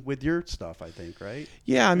doing with your stuff, I think, right?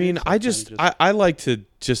 Yeah, I mean, I like to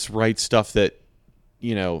just write stuff that,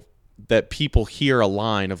 that people hear a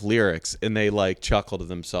line of lyrics and they like chuckle to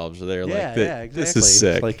themselves, or they're exactly. This is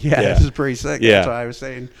sick. It's like, this is pretty sick. Yeah. That's what I was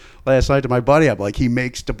saying last night to my buddy. I'm like, he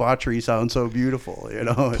makes debauchery sound so beautiful,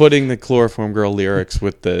 Putting the Chloroform Girl lyrics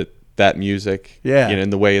with that music,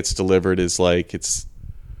 and the way it's delivered is like, it's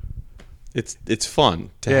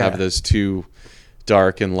fun to have those two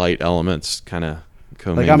dark and light elements kind of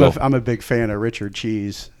commingle. Like, I'm a big fan of Richard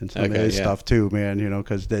Cheese and some of his stuff too, man.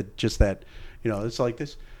 Because it's like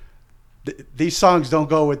this. These songs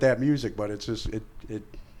don't go with that music, but it's just it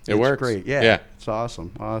works. Great. Yeah. It's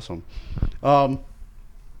awesome.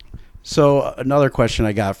 So another question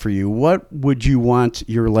I got for you: what would you want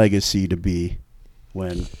your legacy to be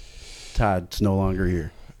when Todd's no longer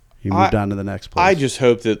here? You moved on to the next place. I just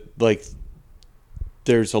hope that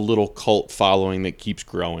there's a little cult following that keeps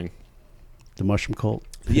growing. The mushroom cult?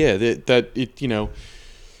 Yeah, that it,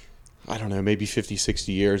 I don't know, maybe 50,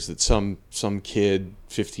 60 years that some kid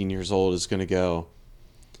 15 years old is going to go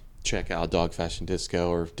check out Dog Fashion Disco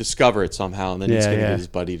or discover it somehow, and then he's going to get his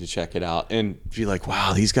buddy to check it out and be like,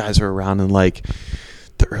 wow, these guys are around in like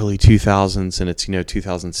the early 2000s, and it's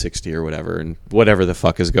 2060 or whatever, and whatever the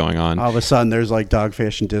fuck is going on. All of a sudden there's like Dog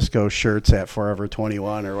Fashion Disco shirts at Forever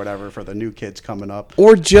 21 or whatever for the new kids coming up,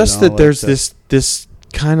 or just that there's this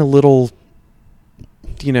kind of little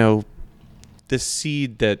this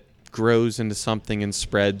seed that grows into something and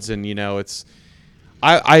spreads, and it's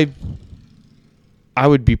I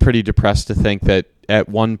would be pretty depressed to think that at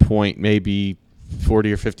one point, maybe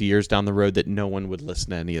 40 or 50 years down the road, that no one would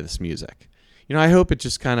listen to any of this music. I hope it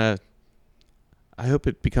just I hope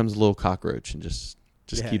it becomes a little cockroach and just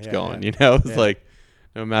keeps going. It's like,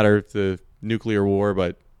 no matter the nuclear war,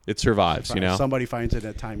 but it survives. Somebody finds it in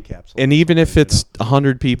a time capsule. And even if it's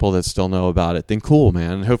 100 people that still know about it, then cool,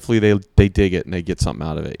 man. Hopefully they dig it and they get something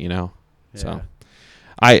out of it. So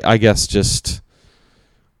I guess just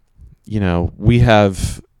we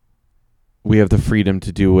have the freedom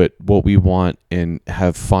to do what we want and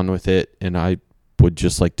have fun with it, and I would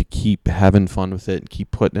just like to keep having fun with it and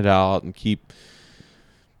keep putting it out and keep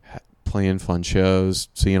playing fun shows,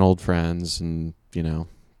 seeing old friends, and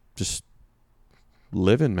just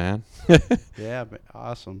living, man. Yeah,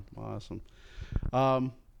 awesome.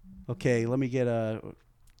 Okay, let me get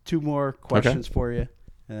 2 more questions for you,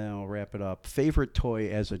 and then I'll wrap it up. Favorite toy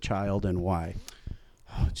as a child and why?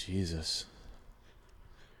 Oh, Jesus.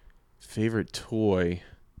 Favorite toy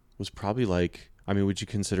was probably would you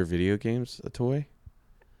consider video games a toy?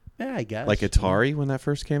 Yeah, I guess. Like Atari when that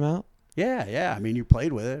first came out? Yeah. I mean, you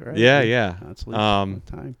played with it, right? Yeah. That's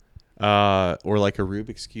time. Or like a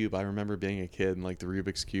Rubik's Cube. I remember being a kid and the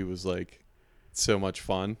Rubik's Cube was so much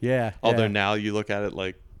fun. Yeah. Although now you look at it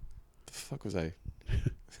the fuck was I?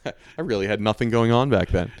 I really had nothing going on back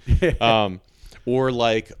then. Or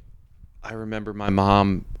I remember my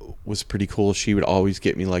mom was pretty cool. She would always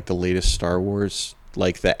get me the latest Star Wars,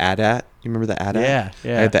 the AT-AT. You remember the AT-AT? Yeah.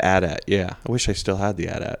 I had the AT-AT. Yeah. I wish I still had the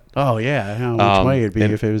AT-AT. Oh yeah. How much way it'd be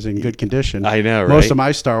if it was in good condition. I know, right? Most of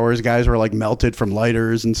my Star Wars guys were melted from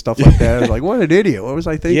lighters and stuff like that. I was like, what an idiot. What was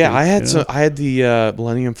I thinking? Yeah, I had I had the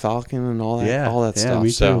Millennium Falcon and all that stuff. Me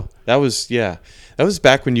so too. that was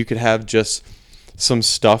back when you could have just some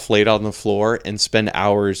stuff laid on the floor and spend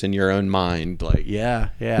hours in your own mind,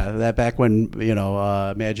 that back when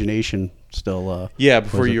imagination still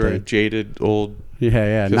before you were a jaded old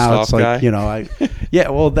now it's guy.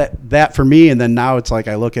 that for me, and then now it's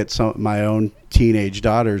I look at my own teenage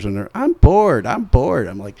daughters and I'm bored. I'm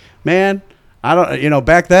like, man, I don't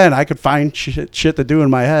back then I could find shit to do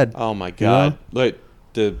in my head. Oh my god.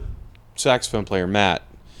 The saxophone player Matt,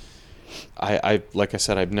 I like I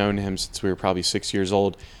said, I've known him since we were probably 6 years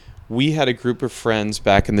old. We had a group of friends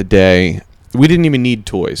back in the day. We didn't even need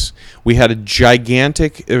toys. We had a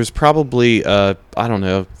gigantic, it was probably,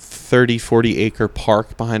 30, 40 acre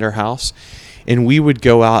park behind our house. And we would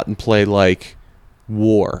go out and play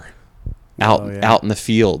war out in the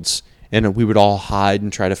fields. And we would all hide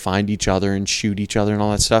and try to find each other and shoot each other and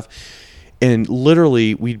all that stuff. And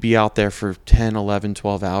literally we'd be out there for 10, 11,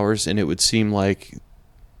 12 hours. And it would seem like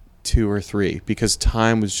 2 or 3 because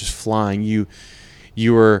time was just flying. You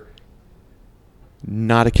were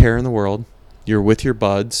not a care in the world. You were with your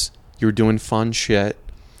buds. You were doing fun shit,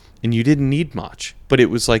 and you didn't need much. But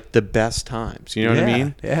it was the best times. You know what I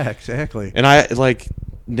mean? Yeah, exactly. And I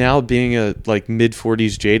now being a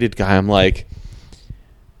mid-40s jaded guy, I'm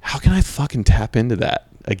how can I fucking tap into that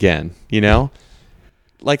again? I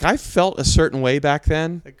felt a certain way back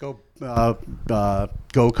then.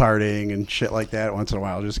 Go-karting and shit like that once in a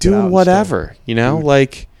while. Just doing whatever,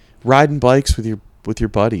 riding bikes with your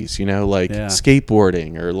buddies,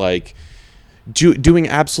 skateboarding or doing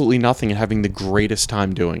absolutely nothing and having the greatest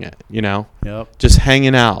time doing it, Yep. Just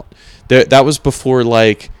hanging out. That was before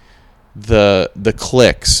the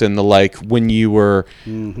cliques and when you were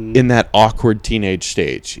in that awkward teenage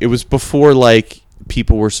stage. It was before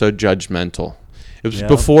people were so judgmental. It was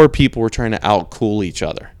before people were trying to out-cool each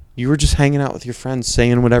other. You were just hanging out with your friends,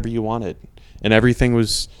 saying whatever you wanted, and everything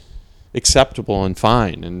was acceptable and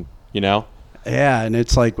fine, and Yeah, and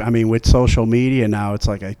it's with social media now, it's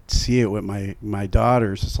I see it with my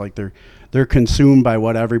daughters. It's they're consumed by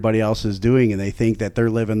what everybody else is doing, and they think that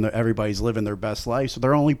everybody's living their best life, so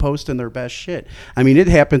they're only posting their best shit. It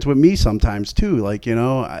happens with me sometimes too. Here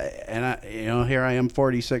I am,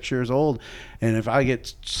 46 years old, and if I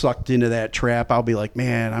get sucked into that trap, I'll be like,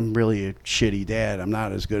 man, I'm really a shitty dad. I'm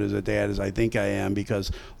not as good as a dad as I think I am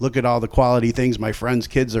because look at all the quality things my friends'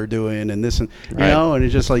 kids are doing, and this and and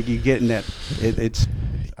it's just you get in that.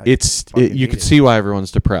 You could see why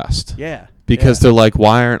everyone's depressed. Yeah. Because they're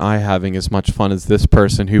why aren't I having as much fun as this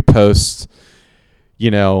person who posts,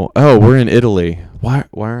 oh, we're in Italy. Why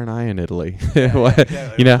aren't I in Italy?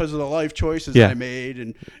 Because of the life choices I made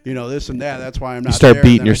and, this and that. That's why I'm not You start there.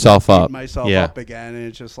 beating yourself up. Myself up again. And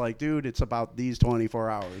it's just dude, it's about these 24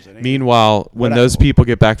 hours. Meanwhile, when those people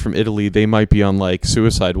get back from Italy, they might be on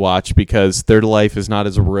suicide watch because their life is not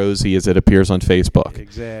as rosy as it appears on Facebook.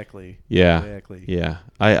 Exactly. Yeah. Exactly. Yeah.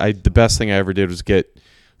 I the best thing I ever did was get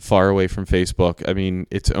far away from Facebook. I mean,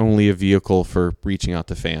 it's only a vehicle for reaching out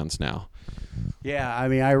to fans now. Yeah, I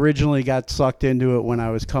mean, I originally got sucked into it when I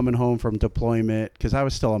was coming home from deployment because I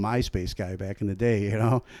was still a MySpace guy back in the day, you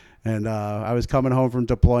know. And I was coming home from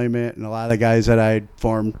deployment, and a lot of the guys that I'd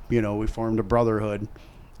formed, you know, we formed a brotherhood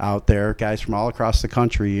out there, guys from all across the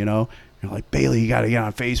country, you know. And like, Bailey, you got to get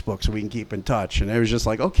on Facebook so we can keep in touch. And it was just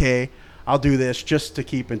like, okay, I'll do this just to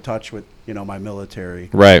keep in touch with, you know, my military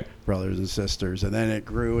brothers and sisters. And then it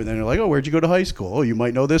grew, and then they're like, oh, where'd you go to high school? Oh, you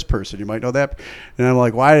might know this person. You might know that. And I'm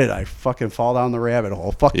like, why did I fucking fall down the rabbit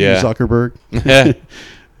hole? Fuck you, Zuckerberg.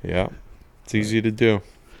 Yeah. It's easy to do.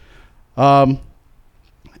 And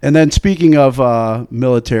then speaking of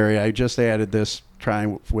military, I just added this,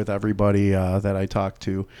 trying with everybody that I talk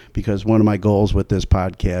to, because one of my goals with this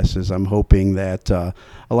podcast is I'm hoping that a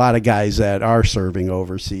lot of guys that are serving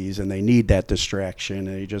overseas and they need that distraction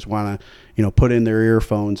and they just want to, you know, put in their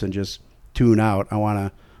earphones and just tune out. I want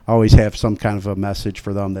to always have some kind of a message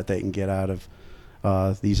for them that they can get out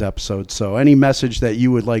of these episodes. So any message that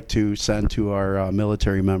you would like to send to our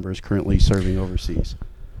military members currently serving overseas?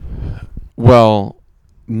 Well,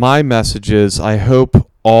 my message is I hope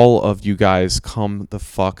all of you guys come the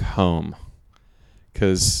fuck home,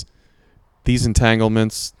 because these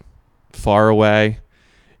entanglements far away,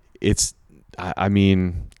 it's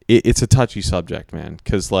a touchy subject, man,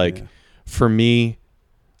 because for me,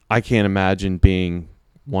 I can't imagine being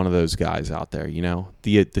one of those guys out there, you know,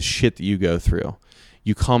 the shit that you go through.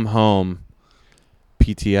 You come home,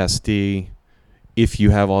 PTSD, if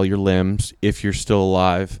you have all your limbs, if you're still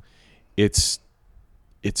alive, it's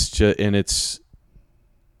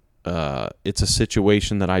a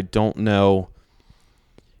situation that I don't know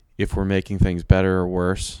if we're making things better or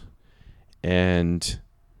worse. And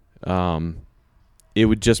it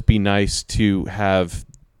would just be nice to have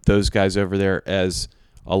those guys over there as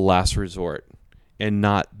a last resort and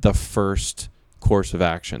not the first course of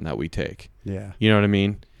action that we take. Yeah. You know what I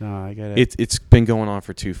mean? No, I get it. It's been going on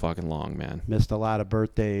for too fucking long, man. Missed a lot of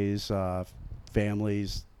birthdays,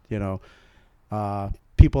 families, you know,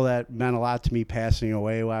 people that meant a lot to me passing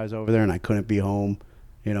away while I was over there, and I couldn't be home,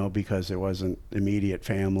 you know, because it wasn't immediate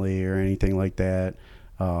family or anything like that.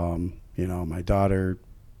 You know, my daughter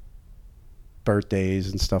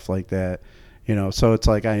birthdays and stuff like that, you know, so it's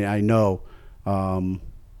like I know. And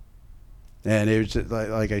it was just,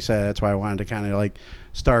 like I said, that's why I wanted to kind of like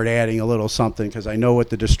start adding a little something, because I know what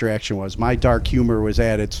the distraction was. My dark humor was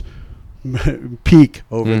at its peak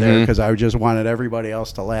over there, because I just wanted everybody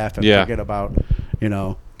else to laugh and forget about, you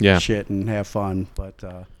know, shit and have fun. But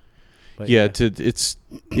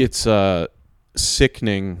it's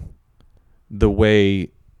sickening the way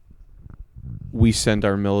we send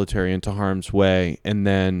our military into harm's way, and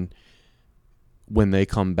then when they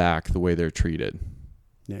come back, the way they're treated.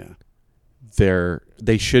 Yeah.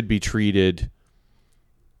 They should be treated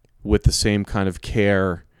with the same kind of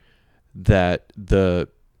care that the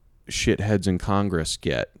shitheads in Congress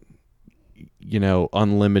get. You know,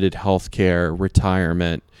 unlimited health care,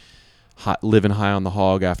 retirement, living high on the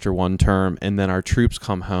hog after one term, and then our troops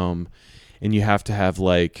come home and you have to have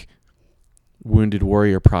like Wounded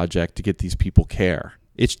Warrior Project to get these people care.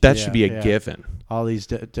 That should be a given. All these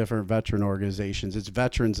different veteran organizations. It's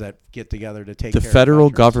veterans that get together to take care of the federal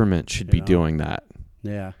government should be doing that.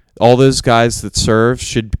 Yeah. All those guys that serve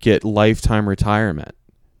should get lifetime retirement.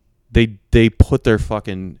 They put their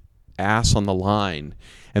fucking ass on the line,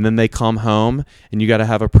 and then they come home and you got to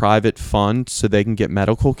have a private fund so they can get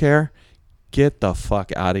medical care. Get the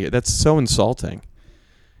fuck out of here. That's so insulting.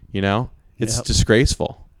 You know? It's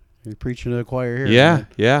disgraceful. You're preaching to the choir here. Yeah, man.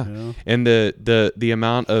 yeah. You know? And the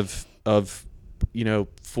amount of you know,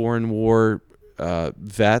 foreign war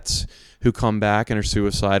vets who come back and are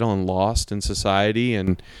suicidal and lost in society,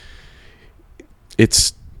 and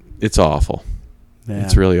it's awful. Yeah.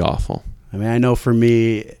 It's really awful. I mean, I know for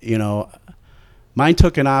me, you know, mine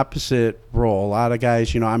took an opposite role. A lot of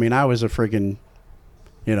guys, you know, I mean, I was a friggin',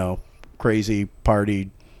 you know, crazy party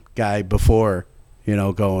guy before, you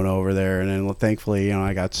know, going over there. And then thankfully, you know,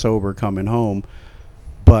 I got sober coming home.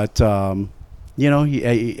 But, you know,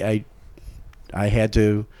 I had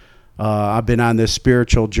to, I've been on this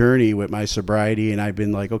spiritual journey with my sobriety, and I've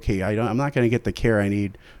been like, okay, I'm not going to get the care I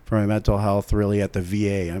need for my mental health really at the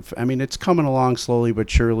VA. I mean, it's coming along slowly but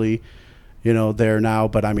surely, you know, there now.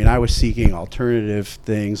 But I mean, I was seeking alternative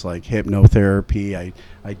things like hypnotherapy.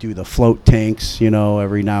 I do the float tanks, you know,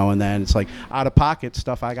 every now and then. It's like out of pocket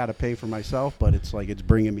stuff I got to pay for myself, but it's like it's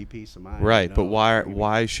bringing me peace of mind. Right, you know? but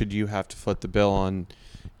why should you have to foot the bill on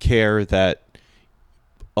care that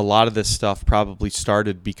a lot of this stuff probably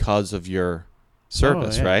started because of your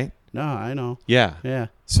service, right? No, I know. Yeah. Yeah.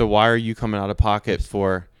 So why are you coming out of pocket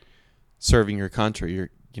for serving your country.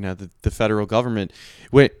 The federal government,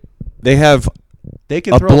 they have they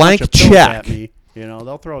can a throw blank a bunch of pills check. at me.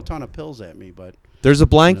 They'll throw a ton of pills at me, but there's a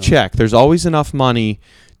blank check. There's always enough money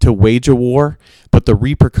to wage a war, but the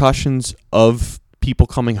repercussions of people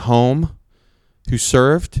coming home who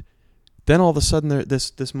served, then all of a sudden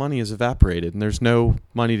this money is evaporated, and there's no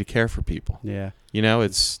money to care for people. Yeah,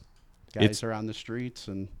 guys are on the streets,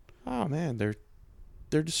 and oh man, they're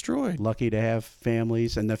destroyed. Lucky to have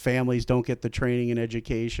families, and the families don't get the training and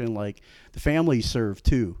education. Like the families serve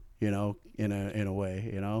too, in a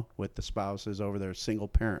way, with the spouses over their single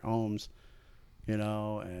parent homes,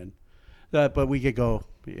 and that. But we could go,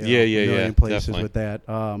 a million places definitely. with that.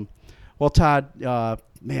 Well, Todd,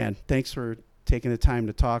 man, thanks for taking the time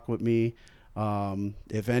to talk with me.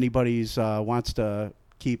 If anybody's wants to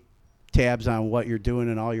keep tabs on what you're doing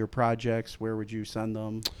and all your projects, where would you send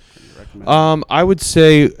them? What do you recommend? I would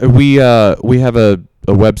say we have a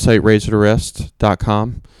website,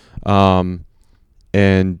 razortowrist.com.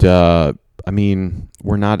 I mean,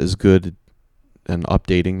 we're not as good and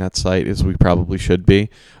updating that site as we probably should be.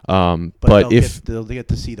 But they'll get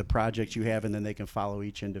to see the projects you have, and then they can follow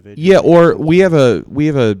each individual. Yeah, or we have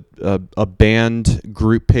a band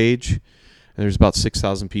group page, and there's about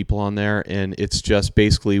 6,000 people on there, and it's just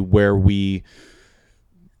basically where we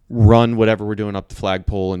run whatever we're doing up the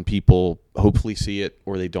flagpole, and people hopefully see it,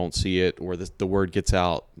 or they don't see it, or the word gets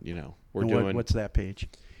out. What's that page?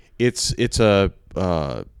 It's a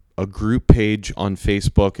group page on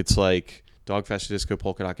Facebook. It's like Dog Fashion Disco,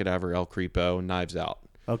 Polka Dot Cadaver, El Creepo, Knives Out.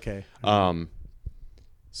 Okay.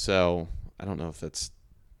 So I don't know if it's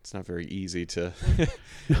not very easy to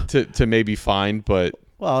to maybe find, but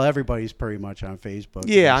well, everybody's pretty much on Facebook.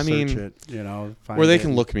 Yeah, I search mean, it, find where they it.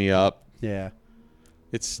 can look me up. Yeah.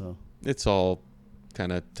 It's all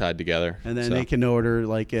kind of tied together. And then they can order,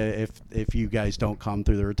 like, if you guys don't come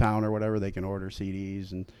through their town or whatever, they can order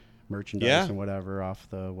CDs and merchandise and whatever off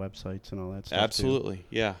the websites and all that stuff. Absolutely. Too.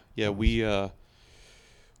 Yeah.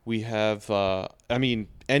 We have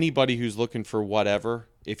anybody who's looking for whatever,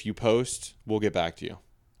 if you post, we'll get back to you.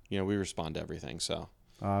 We respond to everything, so.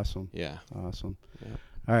 Awesome. Yeah. Awesome. Yeah.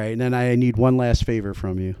 All right, and then I need one last favor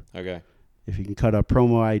from you. Okay. If you can cut a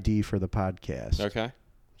promo ID for the podcast. Okay.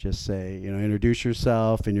 Just say, introduce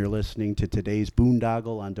yourself, and you're listening to today's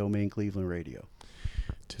Boondoggle on Domain Cleveland Radio.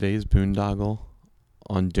 Today's Boondoggle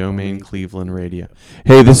on Domain Cleveland Radio.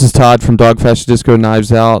 Hey, this is Todd from Dog Fashion Disco,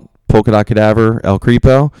 Knives Out, Polka Dot Cadaver, El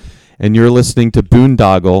Creepo, and you're listening to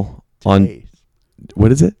Boondoggle on...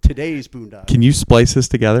 What is it? Today's Boondoggle. Can you splice this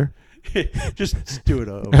together? Just do it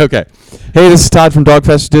over. Okay. Hey, this is Todd from Dog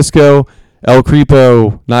Fashion Disco, El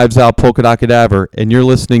Creepo, Knives Out, Polka Dot Cadaver, and you're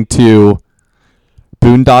listening to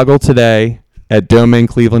Boondoggle today at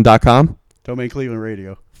domaincleveland.com. Domain Cleveland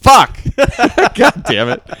Radio. Fuck! God damn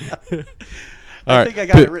it. I think I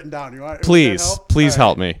got it written down. You want? Please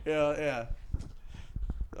help me. Yeah.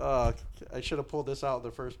 I should have pulled this out in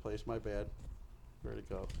the first place. My bad. Where'd it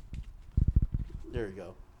go? There you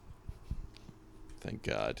go. Thank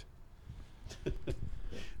God.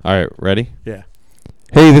 All right, ready? Yeah.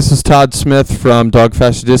 Hey, this is Todd Smith from Dog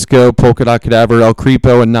Fashion Disco, Polka Dot Cadaver, El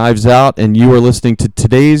Creepo, and Knives Out, and you are listening to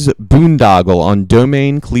today's Boondoggle on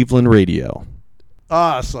Domain Cleveland Radio.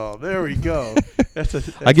 Awesome. There we go.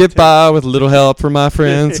 I get by with a little help from my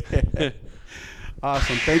friends.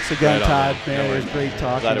 Awesome. Thanks again, Todd. Man, it was great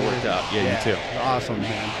talking. Glad it worked out. Yeah, you too. Awesome,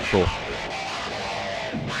 man. Cool.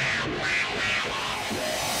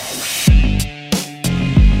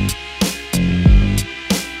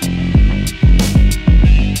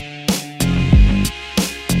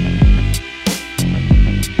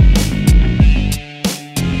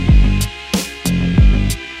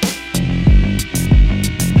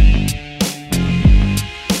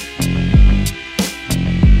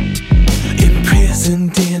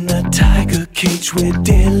 In a tiger cage where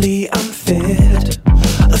daily I'm fed,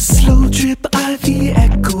 a slow drip IV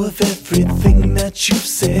echo of everything that you've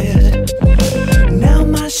said. Now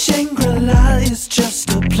my Shangri-La is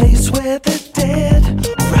just a place where the dead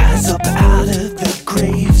rise up out of their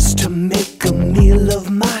graves to make a meal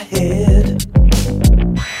of my head.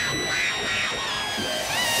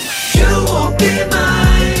 You won't be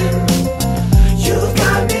mine. You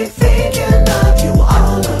got me thinking of you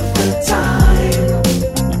all of the time.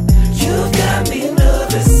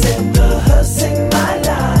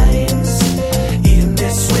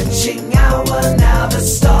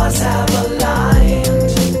 Stars have aligned.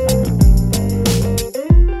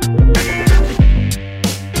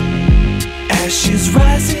 Ashes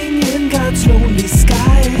rising in God's lonely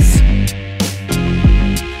skies.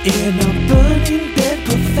 In a burning bed,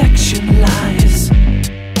 perfection lies.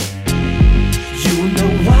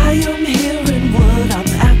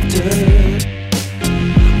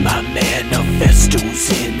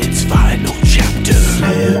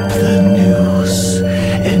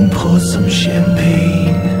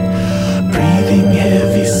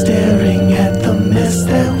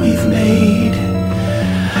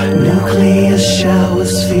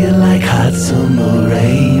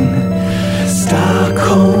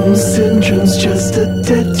 just a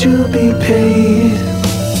debt to be paid.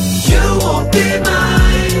 You won't be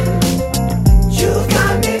mine. You've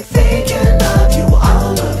got me thinking of you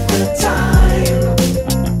all of the time.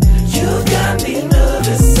 You've got me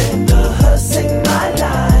nervous and rehearsing my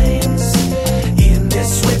lines. In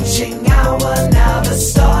this switching hour now the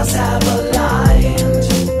stars have aligned.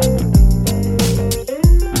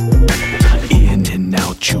 In and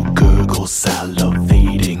out you gurgle,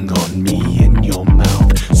 salivating on me in your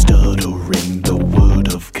mouth, stuttering the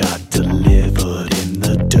word of God delivered in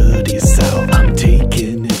the dirty south. I'm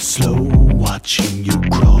taking it slow, watching you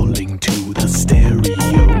crawling to the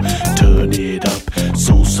stereo. Turn it up,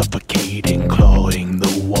 soul suffocating, clawing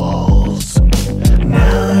the walls.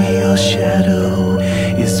 Now your shadow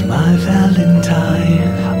is my valentine.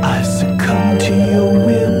 I've succumbed to your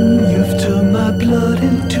whim, you've turned my blood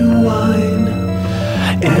into wine.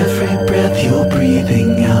 Every breath you're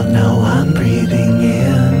breathing out, now I'm breathing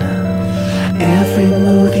in. Every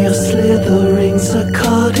move you're slithering's a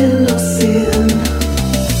cardinal sin.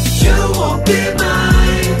 You won't be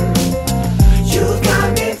mine. You've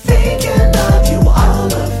got me thinking of you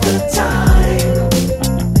all of the time.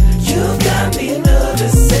 You've got me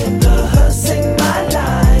nervous and rehearsing my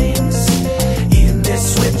lines. In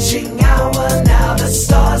this switching hour now the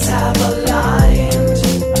stars have aligned.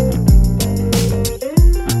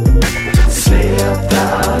 Slip the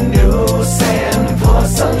noose and pour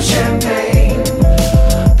some champagne.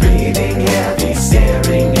 Breathing heavy,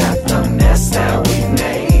 staring at the mess that we've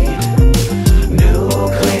made.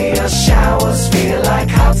 Nuclear showers feel like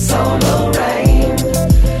hot summer rain.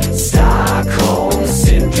 Stockholm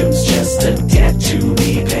syndrome's just a debt to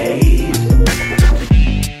be paid.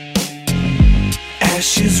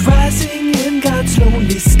 Ashes rising in God's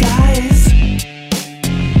lonely skies.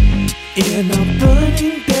 In a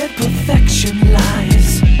burning bed perfection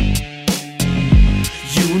lies.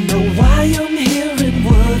 You know why I'm here and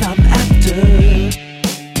what I'm after.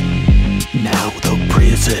 Now the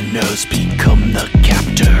prisoners become the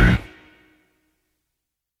captor.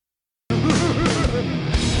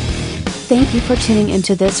 Thank you for tuning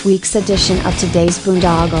into this week's edition of today's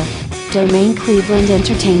Boondoggle. Domain Cleveland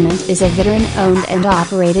Entertainment is a veteran-owned and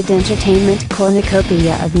operated entertainment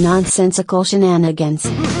cornucopia of nonsensical shenanigans.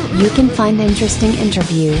 You can find interesting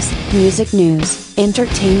interviews, music news,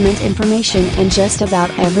 entertainment information and just about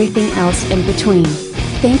everything else in between.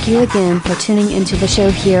 Thank you again for tuning into the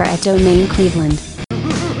show here at Domain Cleveland.